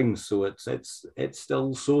things. So it's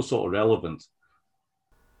still so sort of relevant.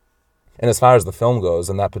 And as far as the film goes,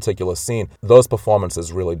 in that particular scene, those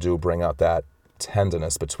performances really do bring out that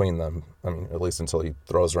tenderness between them. I mean, at least until he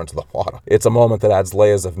throws her into the water. It's a moment that adds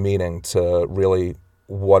layers of meaning to really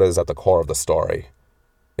what is at the core of the story,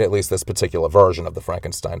 at least this particular version of the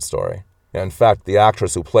Frankenstein story. In fact, the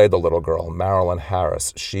actress who played the little girl, Marilyn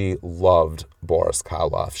Harris, she loved Boris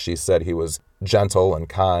Karloff. She said he was gentle and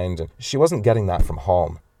kind, and she wasn't getting that from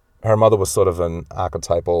home. Her mother was sort of an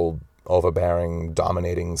archetypal, overbearing,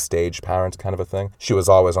 dominating stage parent kind of a thing. She was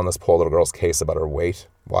always on this poor little girl's case about her weight.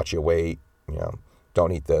 Watch your weight,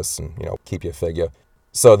 don't eat this, and, keep your figure.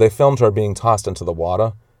 So they filmed her being tossed into the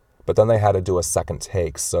water, but then they had to do a second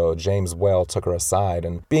take. So James Whale took her aside,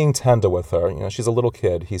 and being tender with her, she's a little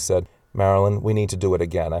kid, he said, "Marilyn, we need to do it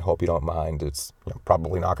again. I hope you don't mind. It's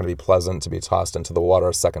probably not going to be pleasant to be tossed into the water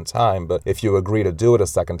a second time, but if you agree to do it a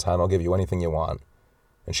second time, I'll give you anything you want."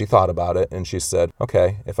 And she thought about it, and she said,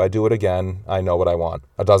 "Okay, if I do it again, I know what I want.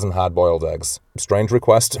 12 hard-boiled eggs." Strange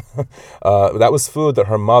request. That was food that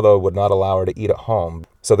her mother would not allow her to eat at home.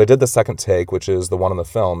 So they did the second take, which is the one in the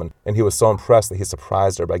film, and he was so impressed that he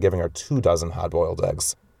surprised her by giving her 24 hard-boiled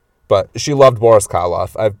eggs. But she loved Boris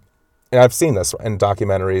Karloff. I've seen this in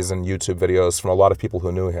documentaries and YouTube videos from a lot of people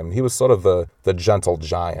who knew him. He was sort of the gentle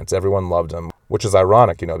giant. Everyone loved him, which is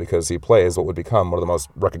ironic, because he plays what would become one of the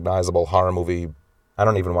most recognizable horror movie. I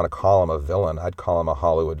don't even want to call him a villain. I'd call him a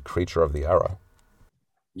Hollywood creature of the era.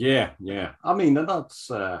 Yeah. I mean, and that's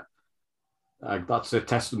a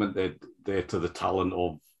testament to the talent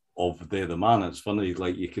of the man. It's funny,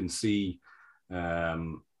 like you can see,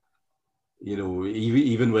 even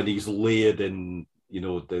when he's layered in,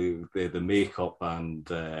 the makeup and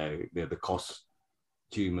the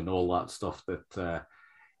costume and all that stuff, that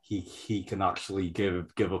he can actually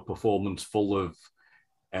give a performance full of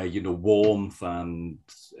warmth and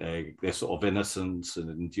their sort of innocence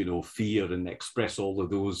and fear, and express all of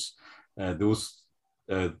those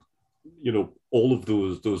all of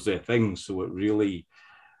those things. So it really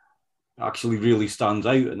stands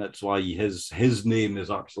out, and that's why his name is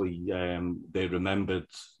actually they remembered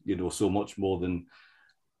so much more than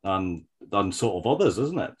sort of others,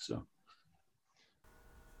 isn't it? So.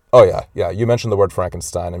 Oh yeah. You mentioned the word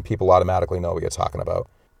Frankenstein, and people automatically know what you're talking about.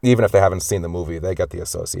 Even if they haven't seen the movie, they get the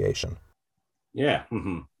association. Yeah,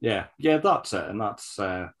 yeah. That's it, and that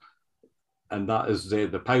is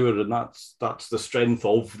the power, and that's the strength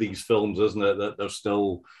of these films, isn't it? That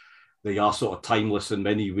they are sort of timeless in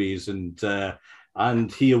many ways, and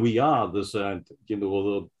here we are. There's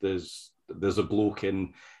there's a bloke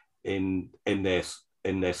in their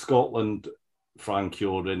Scotland, Frank,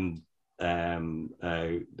 you're in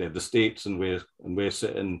the States, and we're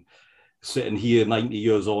sitting here 90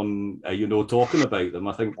 years on, talking about them.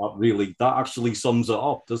 I think that actually sums it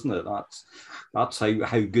up, doesn't it? That's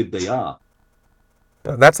how good they are.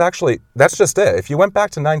 That's just it. If you went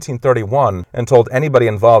back to 1931 and told anybody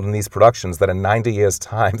involved in these productions that in 90 years'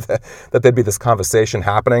 time that there'd be this conversation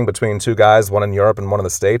happening between two guys, one in Europe and one in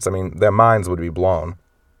the States, I mean, their minds would be blown.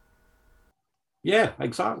 Yeah,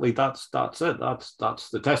 exactly. That's it. That's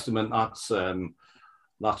the testament. That's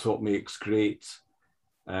what makes great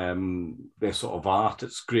their sort of art.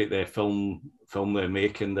 It's great their film they're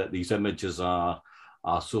making, that these images are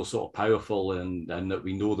are so sort of powerful, and that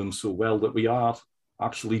we know them so well that we are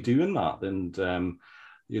actually doing that. And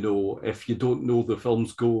if you don't know the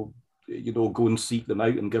films, go and seek them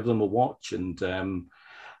out and give them a watch. And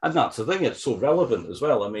that's the thing; it's so relevant as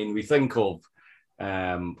well. I mean, we think of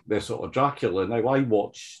the sort of Dracula. Now, I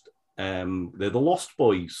watched the Lost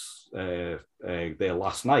Boys there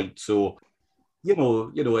last night, so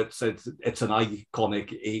it's an iconic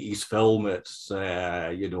 80s film. It's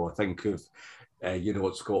I think of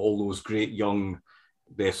it's got all those great young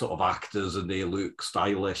they sort of actors, and they look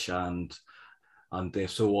stylish, and they're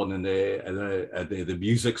so on, and the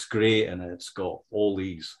music's great, and it's got all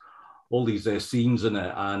these scenes in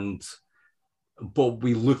it, but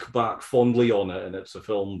we look back fondly on it, and it's a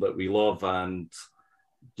film that we love. And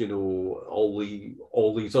all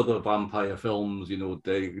these other vampire films,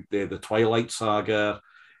 the Twilight Saga,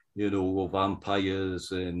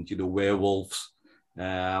 vampires and werewolves,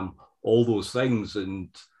 all those things, and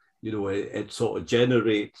it sort of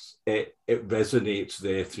generates it resonates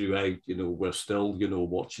there throughout. We're still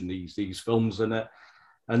watching these films in it,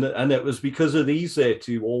 and it was because of these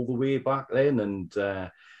two all the way back then. And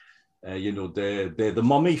the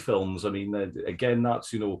Mummy films. I mean, again,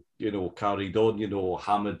 that's carried on.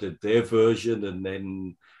 Hammer did their version, and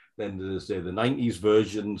then there's the '90s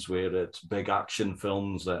versions where it's big action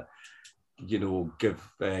films that give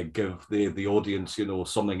the audience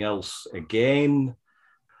something else again.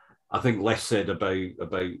 I think less said about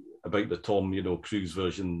the Tom Cruise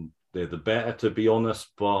version, the better, to be honest.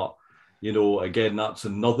 But again, that's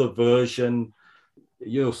another version.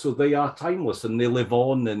 So they are timeless, and they live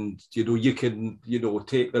on, and you can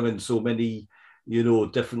take them in so many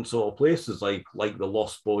different sort of places, like the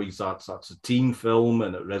Lost Boys. That's a teen film,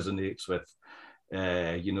 and it resonates with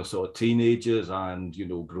sort of teenagers and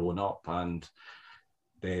growing up, and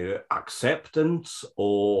their acceptance.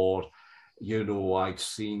 Or I've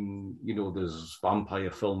seen there's vampire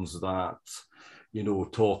films that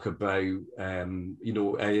talk about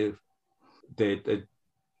the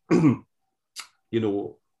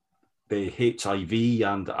the HIV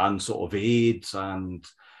and sort of AIDS, and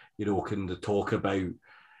can talk about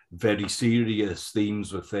very serious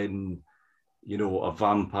themes within a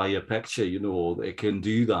vampire picture. It can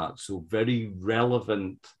do that, so very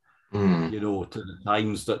relevant to the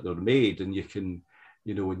times that they're made, and you can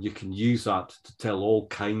use that to tell all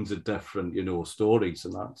kinds of different stories,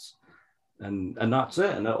 and that's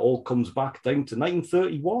it, and it all comes back down to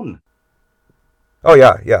 1931. Oh,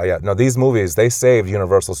 yeah. No, these movies, they saved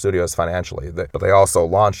Universal Studios financially, but they also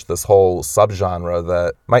launched this whole subgenre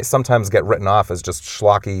that might sometimes get written off as just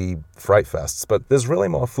schlocky fright fests, but there's really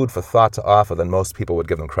more food for thought to offer than most people would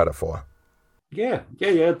give them credit for. Yeah.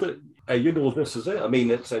 This is it. I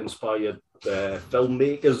mean, it's inspired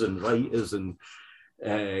filmmakers and writers and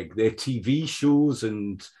their TV shows,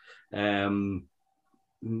 and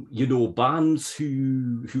bands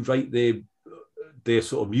who write their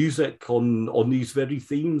sort of music on these very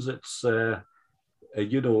themes. It's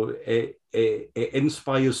it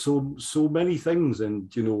inspires so many things,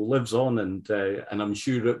 and lives on, and I'm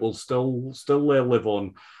sure it will still live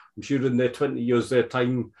on. I'm sure in their 20 years, their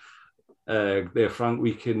time, there, Frank,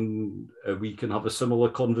 we can have a similar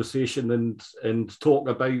conversation and talk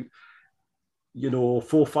about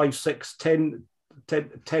 4, 5, 6,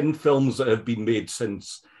 10 films that have been made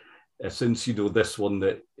since this one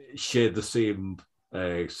that share the same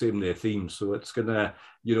their theme. So it's gonna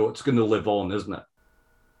live on, isn't it?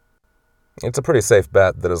 It's a pretty safe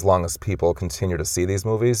bet that as long as people continue to see these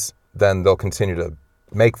movies, then they'll continue to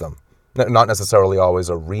make them. Not necessarily always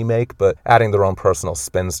a remake, but adding their own personal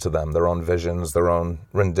spins to them, their own visions, their own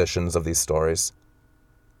renditions of these stories.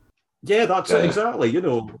 Yeah, that's it, exactly.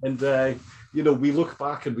 And we look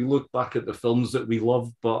back at the films that we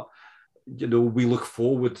love, but we look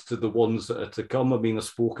forward to the ones that are to come. I mean, I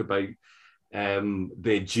spoke about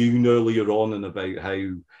the Dune earlier on, and about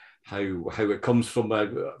how it comes from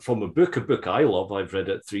a book I love. I've read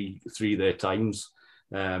it three there times,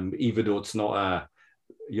 even though it's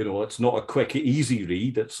not a quick, easy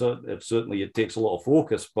read. It certainly takes a lot of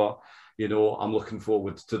focus, but I'm looking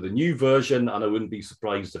forward to the new version, and I wouldn't be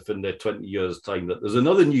surprised if in their 20 years' time that there's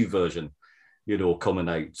another new version, coming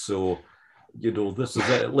out. So, this is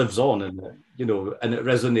it. It lives on, and and it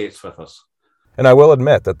resonates with us. And I will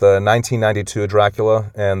admit that the 1992 Dracula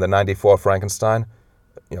and the 94 Frankenstein,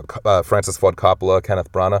 Francis Ford Coppola, Kenneth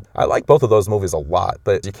Branagh, I like both of those movies a lot,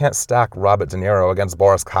 but you can't stack Robert De Niro against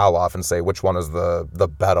Boris Karloff and say which one is the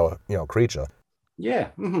better, creature. Yeah,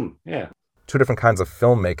 yeah. Two different kinds of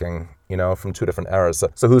filmmaking, from two different eras.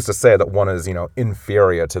 So who's to say that one is,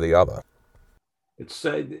 inferior to the other? It's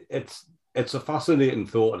it's a fascinating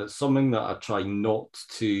thought, and it's something that I try not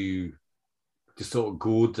to sort of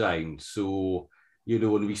go down. So,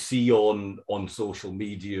 when we see on social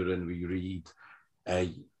media and we read, uh,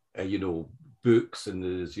 you know, books, and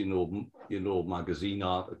there's magazine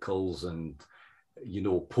articles and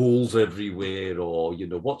polls everywhere, or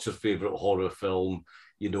what's your favorite horror film?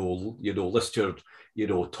 List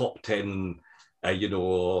your top 10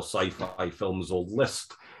 sci-fi films, or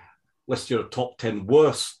list your top 10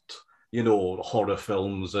 worst horror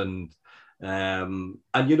films. And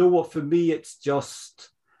you know what, for me it's just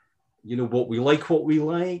what we like,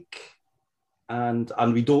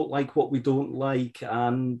 and we don't like what we don't like,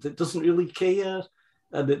 and it doesn't really care.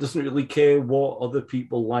 And it doesn't really care what other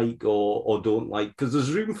people like or don't like, because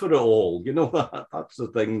there's room for it all. That's the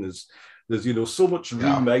thing. There's so much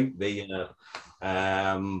room out there.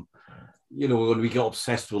 When we get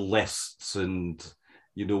obsessed with lists, and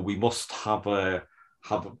we must have a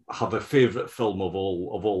favorite film of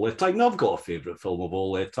all their time. Now, I've got a favorite film of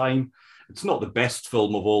all their time. It's not the best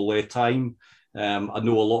film of all their time. I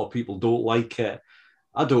know a lot of people don't like it.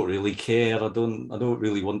 I don't really care. I don't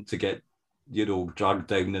really want to get dragged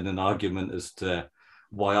down in an argument as to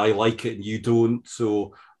why I like it and you don't.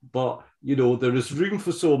 So, but there is room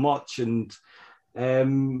for so much, and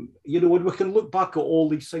when we can look back at all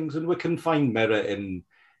these things, and we can find merit in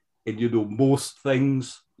most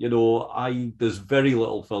things. There's very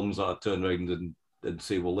little films that I turn around and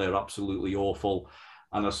say, well, they're absolutely awful.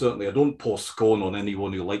 And I don't pour scorn on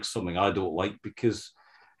anyone who likes something I don't like, because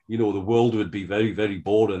the world would be very, very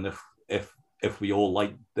boring if we all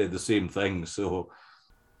liked the same thing. So,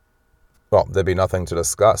 well, there'd be nothing to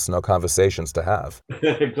discuss, no conversations to have.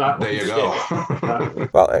 Exactly. There you go.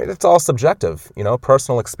 Well, it's all subjective,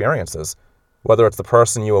 personal experiences. Whether it's the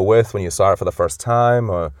person you were with when you saw it for the first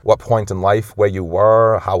time, or what point in life where you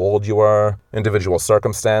were, how old you were, individual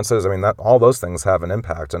circumstances. I mean, all those things have an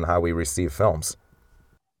impact on how we receive films.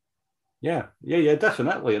 Yeah,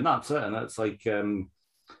 definitely. And that's it. And it's like,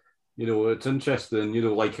 it's interesting,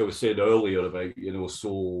 like I was saying earlier about,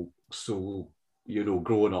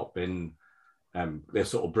 growing up in this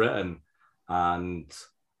sort of Britain, and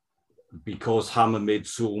because Hammer made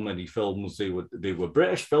so many films, they were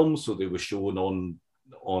British films, so they were shown on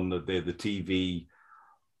the TV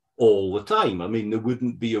all the time. I mean, there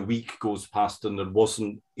wouldn't be a week goes past and there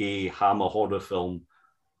wasn't a Hammer horror film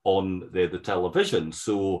on the television.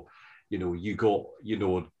 So, you got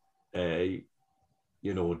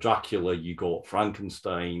Dracula, you got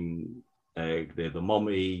Frankenstein, the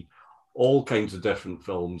Mummy, all kinds of different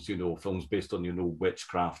films. Films based on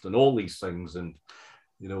witchcraft and all these things. And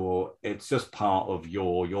it's just part of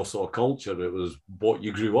your sort of culture. It was what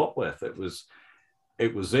you grew up with. It was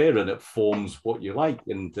there, and it forms what you like.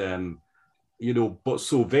 And but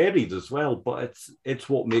so varied as well. But it's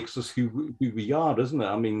what makes us who we are, isn't it?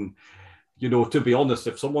 I mean, to be honest,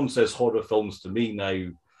 if someone says horror films to me now,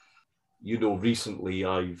 recently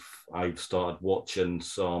I've started watching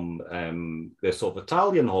some they're sort of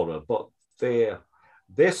Italian horror, but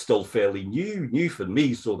they're still fairly new for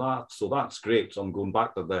me. So that's great. So I'm going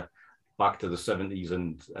back to the 70s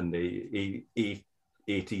and the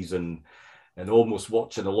 80s, and almost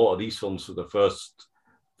watching a lot of these films for the first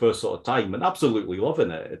sort of time, and absolutely loving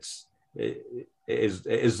it. It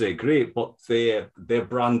is great, but they're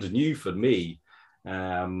brand new for me.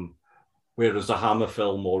 Whereas a Hammer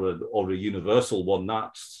film or a Universal one,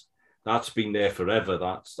 that's been there forever.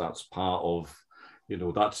 That's part of,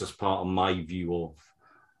 that's just part of my view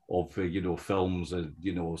of films, and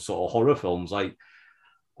sort of horror films. I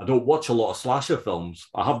don't watch a lot of slasher films.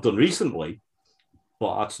 I have done recently,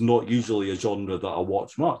 but that's not usually a genre that I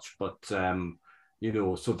watch much. But so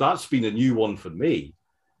that's been a new one for me,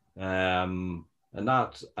 and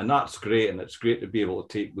that's great, and it's great to be able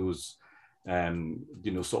to take those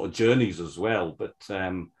sort of journeys as well. But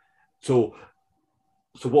so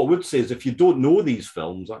what I would say is, if you don't know these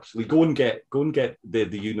films, actually go and get the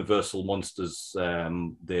Universal Monsters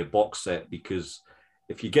their box set, because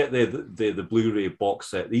if you get the Blu-ray box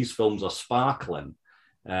set, these films are sparkling.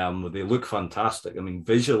 They look fantastic. I mean,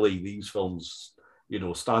 visually, these films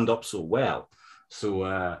stand up so well.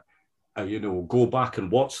 So go back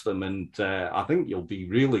and watch them, and I think you'll be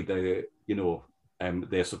really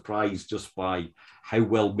they're surprised just by how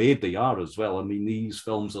well made they are as well. I mean, these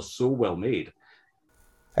films are so well made.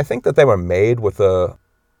 I think that they were made with a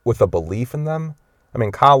belief in them. I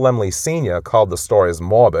mean, Carl Laemmle Sr. called the stories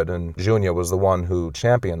morbid, and Jr. was the one who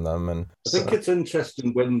championed them. And I think it's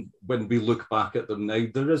interesting when we look back at them now.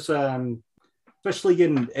 There is, especially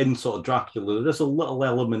in sort of Dracula, there is a little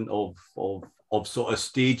element of sort of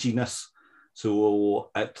staginess So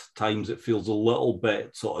at times it feels a little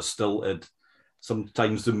bit sort of stilted.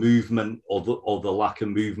 Sometimes the movement or the lack of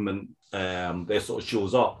movement there sort of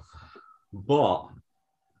shows up. But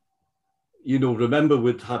remember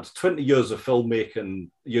we'd had 20 years of filmmaking,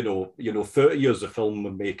 30 years of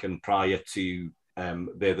filmmaking prior to the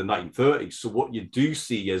 1930s. So what you do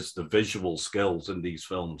see is the visual skills in these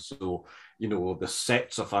films. So, the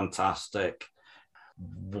sets are fantastic.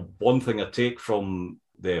 One thing I take from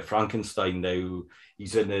the Frankenstein now,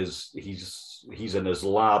 he's in his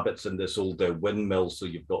lab. It's in this old windmill. So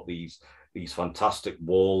you've got these fantastic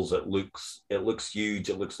walls. It looks huge.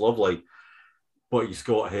 It looks lovely. But he's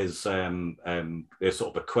got his their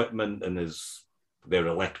sort of equipment and their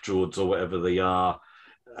electrodes or whatever they are,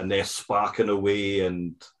 and they're sparking away,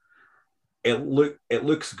 and it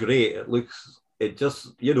looks great. It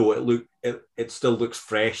still looks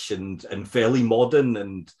fresh and fairly modern,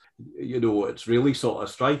 and it's really sort of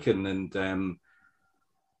striking. And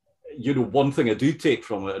one thing I do take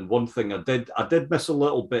from it, and one thing I did miss a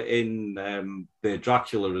little bit in the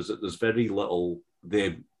Dracula, is that there's very little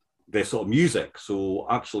their sort of music. So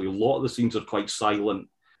actually a lot of the scenes are quite silent,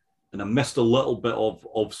 and I missed a little bit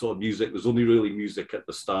of sort of music. There's only really music at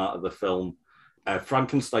the start of the film.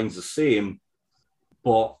 Frankenstein's the same,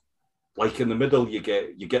 but like in the middle you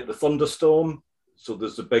get the thunderstorm. So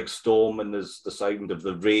there's a big storm, and there's the sound of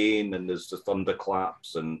the rain, and there's the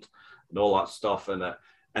thunderclaps and all that stuff, and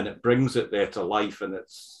it brings it there to life, and it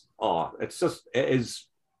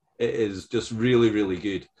is just really, really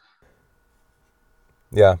good.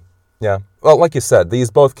 Yeah. Yeah. Well, like you said, these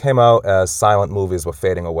both came out as silent movies were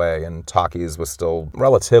fading away, and talkies was still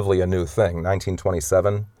relatively a new thing.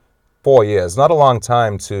 1927, 4 years, not a long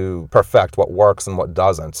time to perfect what works and what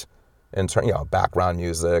doesn't. In background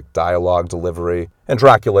music, dialogue, delivery. And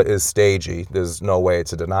Dracula is stagey. There's no way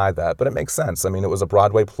to deny that, but it makes sense. I mean, it was a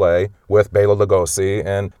Broadway play with Bela Lugosi,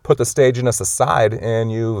 and put the staginess aside,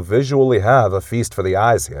 and you visually have a feast for the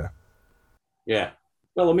eyes here. Yeah.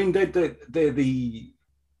 Well, I mean, there's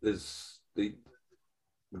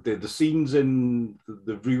the scenes in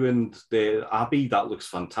the ruined abbey that looks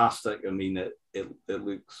fantastic. I mean, it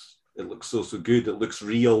looks so good. It looks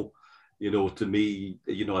real, to me.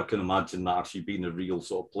 I can imagine that actually being a real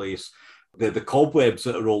sort of place. The cobwebs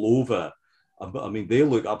that are all over, I mean, they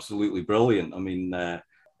look absolutely brilliant. I mean,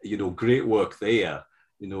 great work there.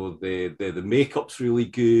 The makeup's really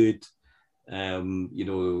good.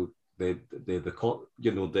 The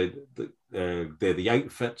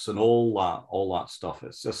outfits and all that stuff.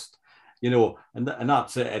 It's just, and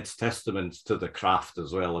that's it. It's testament to the craft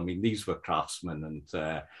as well. I mean, these were craftsmen, and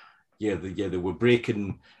they were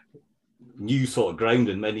breaking new sort of ground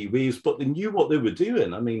in many ways, but they knew what they were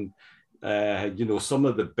doing. I mean, some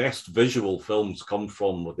of the best visual films come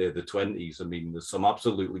from the 20s. I mean, there's some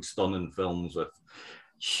absolutely stunning films with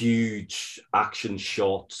huge action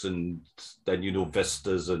shots, and then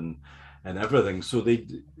vistas and everything. So they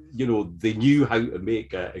knew how to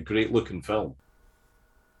make a great looking film.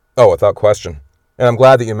 Oh, without question. And I'm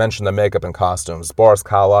glad that you mentioned the makeup and costumes. Boris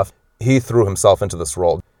Karloff, he threw himself into this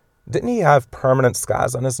role. Didn't he have permanent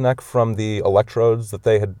scars on his neck from the electrodes that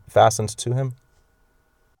they had fastened to him?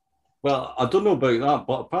 Well, I don't know about that,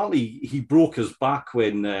 but apparently he broke his back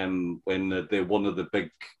when one of the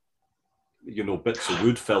big bits of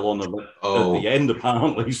wood fell on him at the end,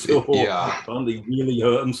 apparently. So apparently he really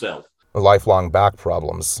hurt himself. Lifelong back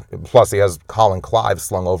problems. Plus he has Colin Clive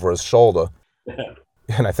slung over his shoulder. Yeah.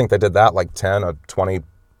 And I think they did that like 10 or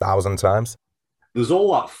 20,000 times. There's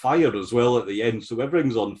all that fire as well at the end, so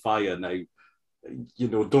everything's on fire now.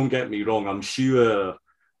 Don't get me wrong, I'm sure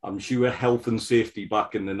health and safety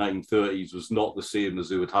back in the 1930s was not the same as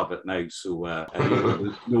they would have it now. So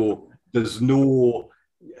there's no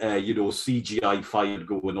CGI fire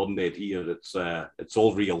going on there here. It's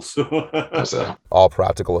all real. So all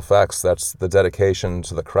practical effects. That's the dedication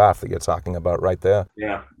to the craft that you're talking about right there.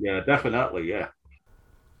 Yeah, definitely, yeah.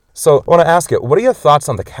 So I want to ask you, what are your thoughts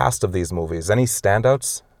on the cast of these movies? Any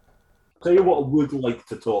standouts? Tell you what I would like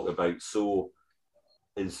to talk about. So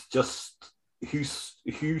is just who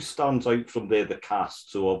stands out from there, the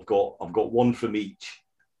cast. So I've got one from each.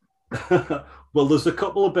 Well, there's a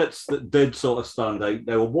couple of bits that did sort of stand out.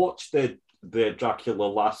 Now, I watched the Dracula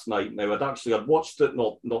last night. Now, I'd watched it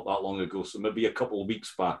not that long ago, so maybe a couple of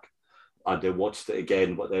weeks back. I'd watched it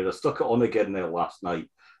again, but then I stuck it on again there last night,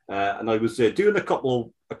 and I was doing a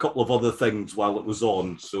couple of other things while it was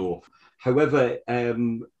on. So, however,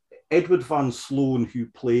 Edward Van Sloan, who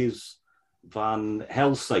plays Van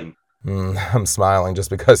Helsing, I'm smiling just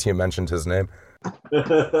because you mentioned his name.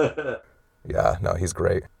 Yeah, no, he's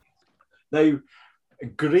great. Now,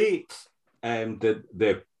 great.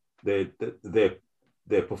 The their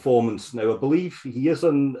performance. Now, I believe he is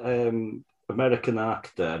an American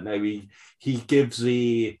actor. Now he gives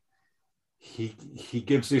a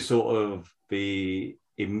sort of a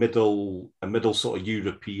middle sort of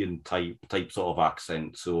European type sort of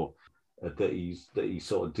accent. So that he's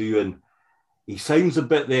sort of doing. He sounds a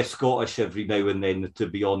bit there Scottish every now and then. To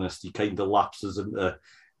be honest, he kind of lapses into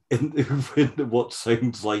what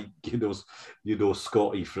sounds like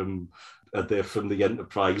Scotty from the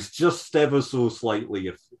Enterprise, just ever so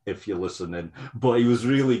slightly if you're listening. But he was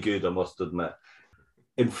really good, I must admit.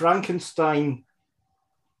 In Frankenstein,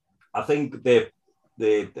 I think their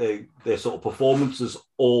sort of performances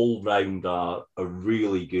all round are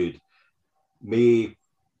really good. May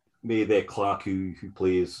their Clark who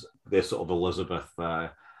plays their sort of Elizabeth,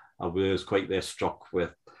 I was quite struck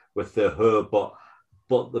with her,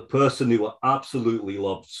 but the person who I absolutely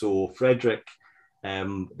loved. So Frederick,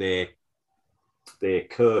 their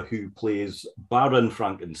Kerr, who plays Baron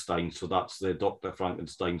Frankenstein, so that's the Dr.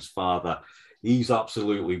 Frankenstein's father. He's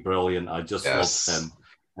absolutely brilliant. I just love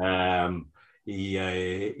him.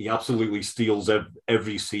 He absolutely steals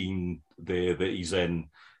every scene that he's in.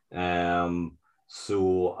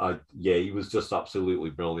 So he was just absolutely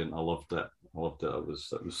brilliant. I loved it. It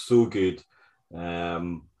was so good.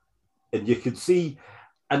 And you could see,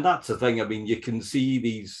 and that's the thing. I mean, you can see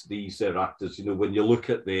these actors. When you look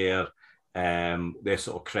at their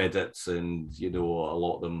sort of credits, and a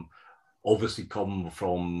lot of them obviously come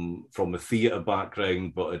from a theatre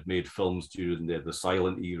background, but had made films during the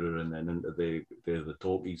silent era and then into the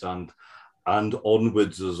talkies and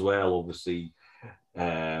onwards as well. Obviously,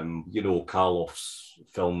 Karloff's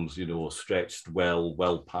films, stretched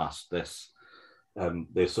well past this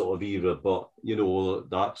sort of era, but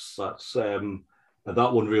that's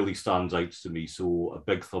that one really stands out to me. So a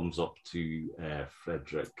big thumbs up to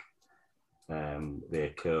Frederick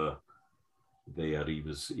Kerr. There, he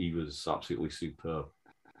was absolutely superb.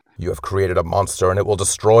 You have created a monster, and it will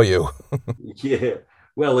destroy you. Yeah.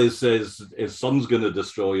 Well, his son's going to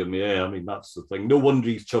destroy him. Yeah, I mean that's the thing. No wonder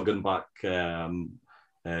he's chugging back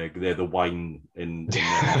the wine in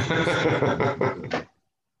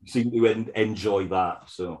seem to enjoy that.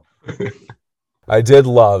 So. I did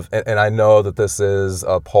love, and I know that this is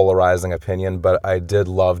a polarizing opinion, but I did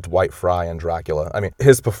love Dwight Frye in Dracula. I mean,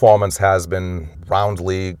 his performance has been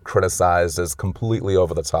roundly criticized as completely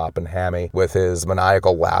over the top and hammy, with his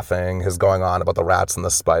maniacal laughing, his going on about the rats and the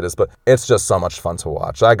spiders, but it's just so much fun to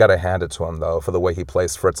watch. I gotta hand it to him, though, for the way he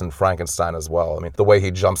plays Fritz in Frankenstein as well. I mean, the way he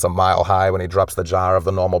jumps a mile high when he drops the jar of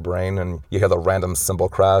the normal brain and you hear the random cymbal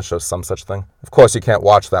crash or some such thing. Of course, you can't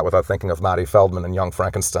watch that without thinking of Marty Feldman in Young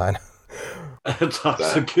Frankenstein.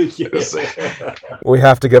 That's a good year. We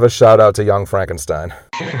have to give a shout out to Young Frankenstein.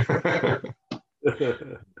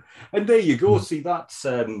 And there you go. See, that's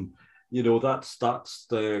that's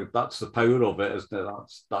the power of it, isn't it?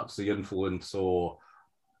 That's the influence or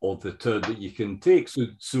the turn that you can take.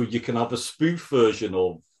 So you can have a spoof version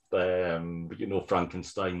of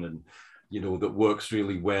Frankenstein, and that works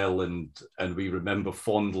really well, and we remember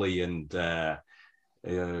fondly, and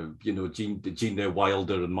Gene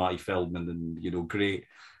Wilder and Marty Feldman, and great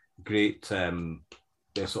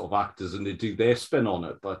they're sort of actors, and they do their spin on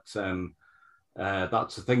it. But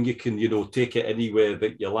that's the thing, you can take it anywhere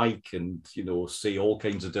that you like, and say all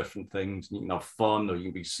kinds of different things. You can have fun, or you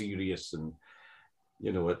can be serious, and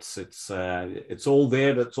it's all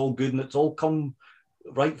there. It's all good, and it's all come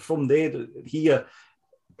right from there here.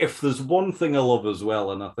 If there's one thing I love as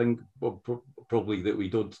well, and I think probably that we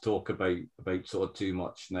don't talk about sort of too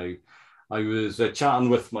much now, I was chatting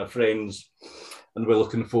with my friends, and we're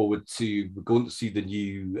looking forward to going to see the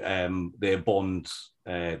new their Bond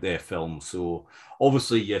their film. So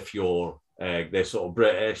obviously, if you're they're sort of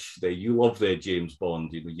British, you love their James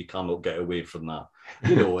Bond. You cannot get away from that.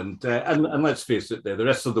 And let's face it, the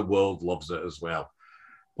rest of the world loves it as well.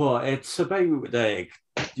 But it's about 2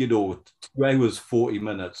 hours 40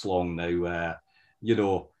 minutes long now.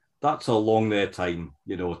 That's a long time,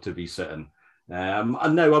 to be sitting.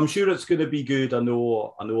 And now I'm sure it's going to be good. I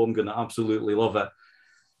know I'm going to absolutely love it.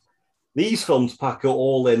 These films pack it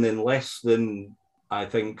all in less than, I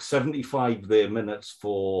think, 75 minutes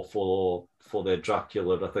for their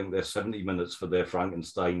Dracula. I think there's 70 minutes for their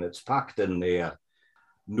Frankenstein. It's packed in there.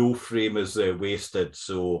 No frame is wasted.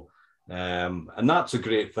 So, and that's a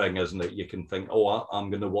great thing, isn't it? You can think, oh, I'm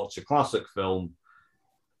going to watch a classic film.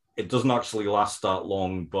 It doesn't actually last that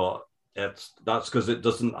long, but that's because it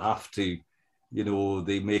doesn't have to.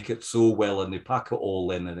 They make it so well, and they pack it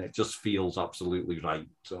all in, and it just feels absolutely right.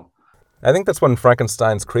 So, I think that's when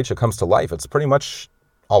Frankenstein's creature comes to life. It's pretty much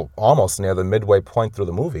almost near the midway point through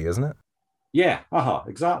the movie, isn't it? Yeah,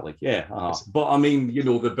 exactly. Yeah, but I mean,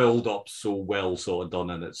 the build-up's so well sort of done,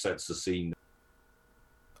 and it sets the scene.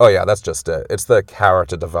 Oh yeah, that's just it. It's the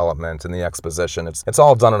character development and the exposition. It's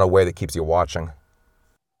all done in a way that keeps you watching.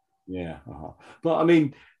 Yeah, but I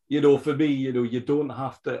mean, for me, you don't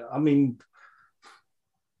have to. I mean,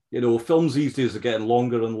 films these days are getting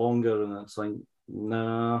longer and longer, and it's like,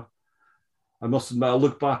 nah. I must admit, I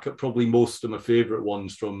look back at probably most of my favorite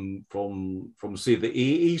ones from say the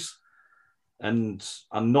 80s, and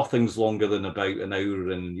nothing's longer than about an hour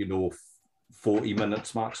and 40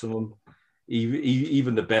 minutes maximum.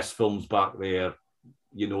 Even the best films back there,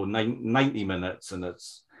 90 minutes, and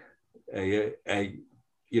it's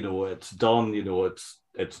it's done.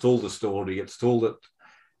 It's told a story. It's told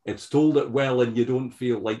it well, and you don't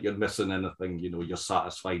feel like you're missing anything. You're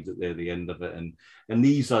satisfied that they're the end of it, and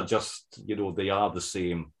these are just they are the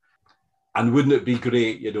same. And wouldn't it be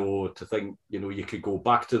great, to think, you could go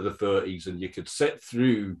back to the 30s and you could sit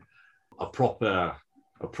through a proper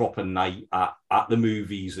night at the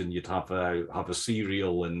movies, and you'd have a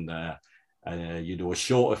serial and a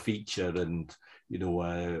shorter feature, and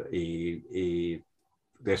a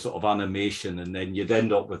their sort of animation, and then you'd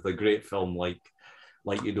end up with a great film like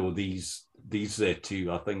these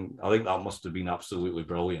two. I think that must have been absolutely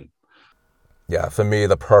brilliant. Yeah, for me,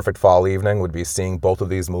 the perfect fall evening would be seeing both of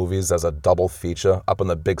these movies as a double feature up on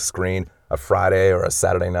the big screen a Friday or a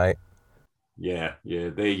Saturday night. Yeah,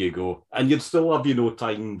 there you go. And you'd still have,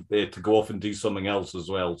 time there to go off and do something else as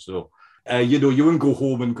well. So, you wouldn't go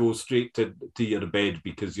home and go straight to your bed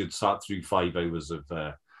because you'd sat through 5 hours of,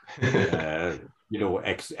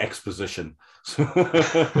 exposition.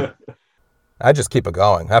 I'd just keep it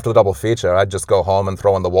going. After the double feature, I'd just go home and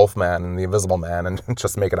throw in The Wolfman and The Invisible Man and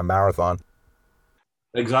just make it a marathon.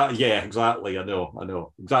 Exactly. Yeah, exactly. I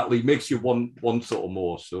know. Exactly. It makes you want sort of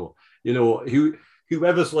more. So,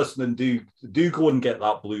 whoever's listening, do go and get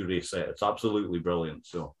that Blu-ray set. It's absolutely brilliant.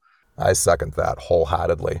 So I second that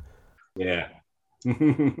wholeheartedly. yeah.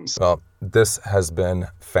 Well, this has been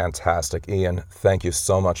fantastic. Ian, thank you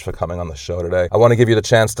so much for coming on the show today. I want to give you the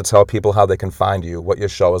chance to tell people how they can find you, what your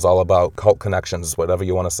show is all about, Cult Connections, whatever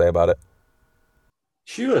you want to say about it.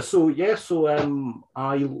 Sure. So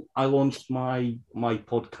I launched my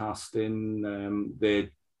podcast in the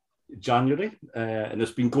January, and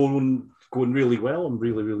it's been going really well. I'm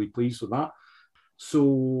really really pleased with that.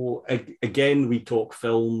 So again, we talk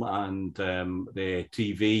film and the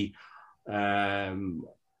TV.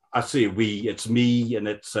 I say we, it's me, and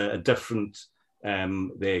it's a different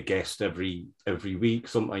their guest every week.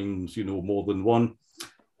 Sometimes more than one.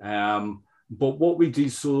 But what we do,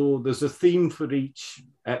 so there's a theme for each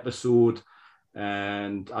episode,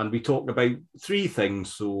 and we talk about three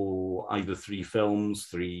things. So either three films,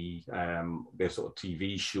 three their sort of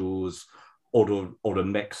TV shows, or a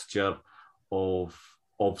mixture of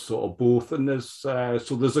sort of both. And there's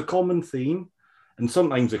a common theme, and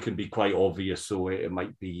sometimes it can be quite obvious. So it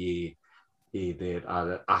might be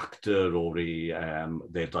their actor, or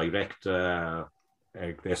their director,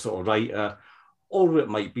 their sort of writer, or it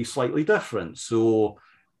might be slightly different. So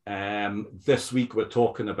this week we're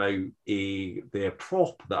talking about their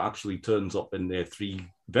prop that actually turns up in their three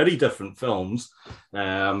very different films.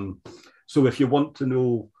 So if you want to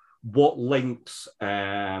know what links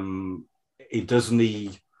a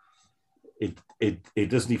Disney a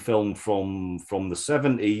Disney film from the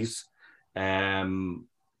 70s,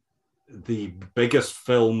 the biggest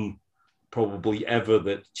film probably ever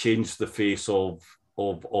that changed the face of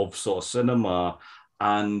sort of cinema,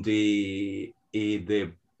 and a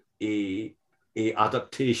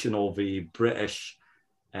adaptation of a British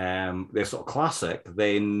their sort of classic,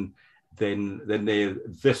 then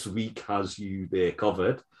this week has you there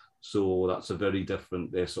covered. So that's a very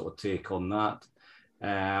different their sort of take on that.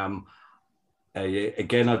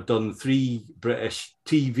 Again, I've done three British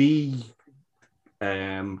TV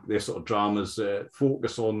their sort of dramas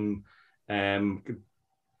focus on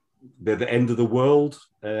the end of the world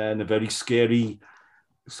and a very scary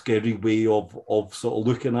way of sort of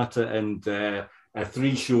looking at it. And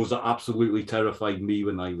three shows that absolutely terrified me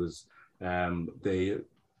when I was they're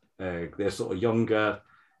sort of younger.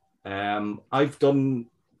 I've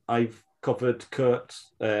covered Kurt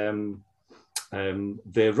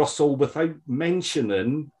the Russell without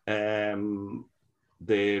mentioning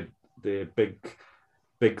the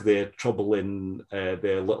their trouble in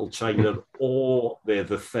their Little China or they're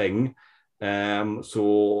the Thing.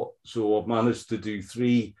 So I've managed to do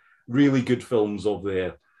three really good films of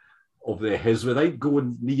their his without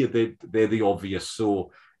going near they're the obvious.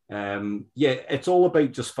 So it's all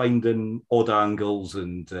about just finding odd angles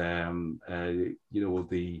and the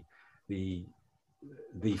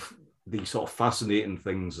the sort of fascinating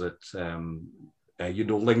things that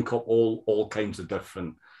link up all kinds of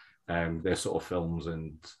different their sort of films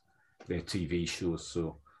and their TV shows.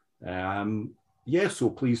 So so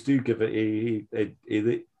please do give it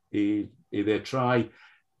a try.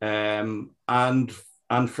 And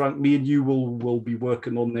Frank, me and you will be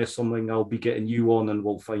working on this. Something I'll be getting you on, and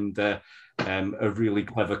we'll find a really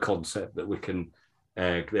clever concept that we can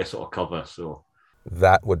sort of cover. So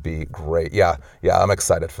that would be great. Yeah, I'm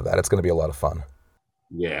excited for that. It's going to be a lot of fun.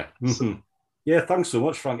 Yeah. Yeah, thanks so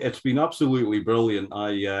much, Frank. It's been absolutely brilliant.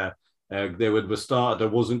 There when we started, I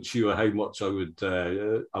wasn't sure how much I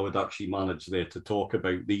would actually manage there to talk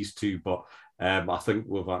about these two, but I think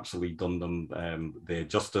we've actually done them their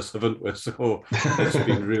justice, haven't we? So it's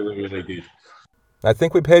been really, really good. I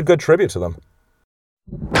think we paid good tribute to them.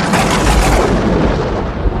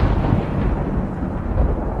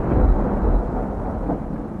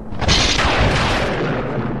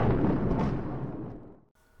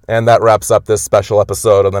 And that wraps up this special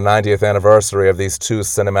episode on the 90th anniversary of these two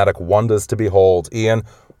cinematic wonders to behold. Ian,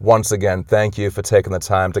 once again, thank you for taking the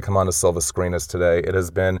time to come on to Silver Screeners today. It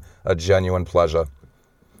has been a genuine pleasure.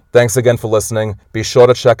 Thanks again for listening. Be sure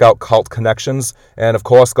to check out Cult Connections. And of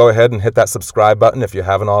course, go ahead and hit that subscribe button if you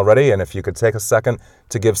haven't already. And if you could take a second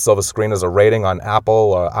to give Silver Screeners a rating on Apple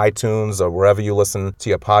or iTunes or wherever you listen to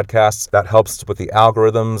your podcasts, that helps with the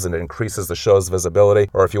algorithms and it increases the show's visibility.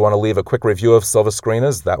 Or if you want to leave a quick review of Silver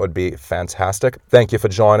Screeners, that would be fantastic. Thank you for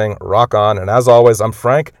joining. Rock on. And as always, I'm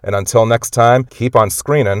Frank. And until next time, keep on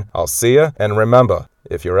screening. I'll see you. And remember,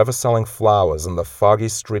 if you're ever selling flowers in the foggy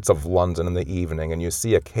streets of London in the evening and you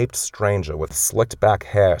see a caped stranger with slicked back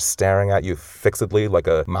hair staring at you fixedly like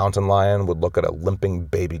a mountain lion would look at a limping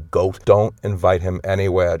baby goat, don't invite him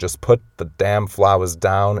anywhere. Just put the damn flowers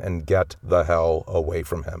down and get the hell away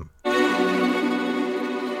from him.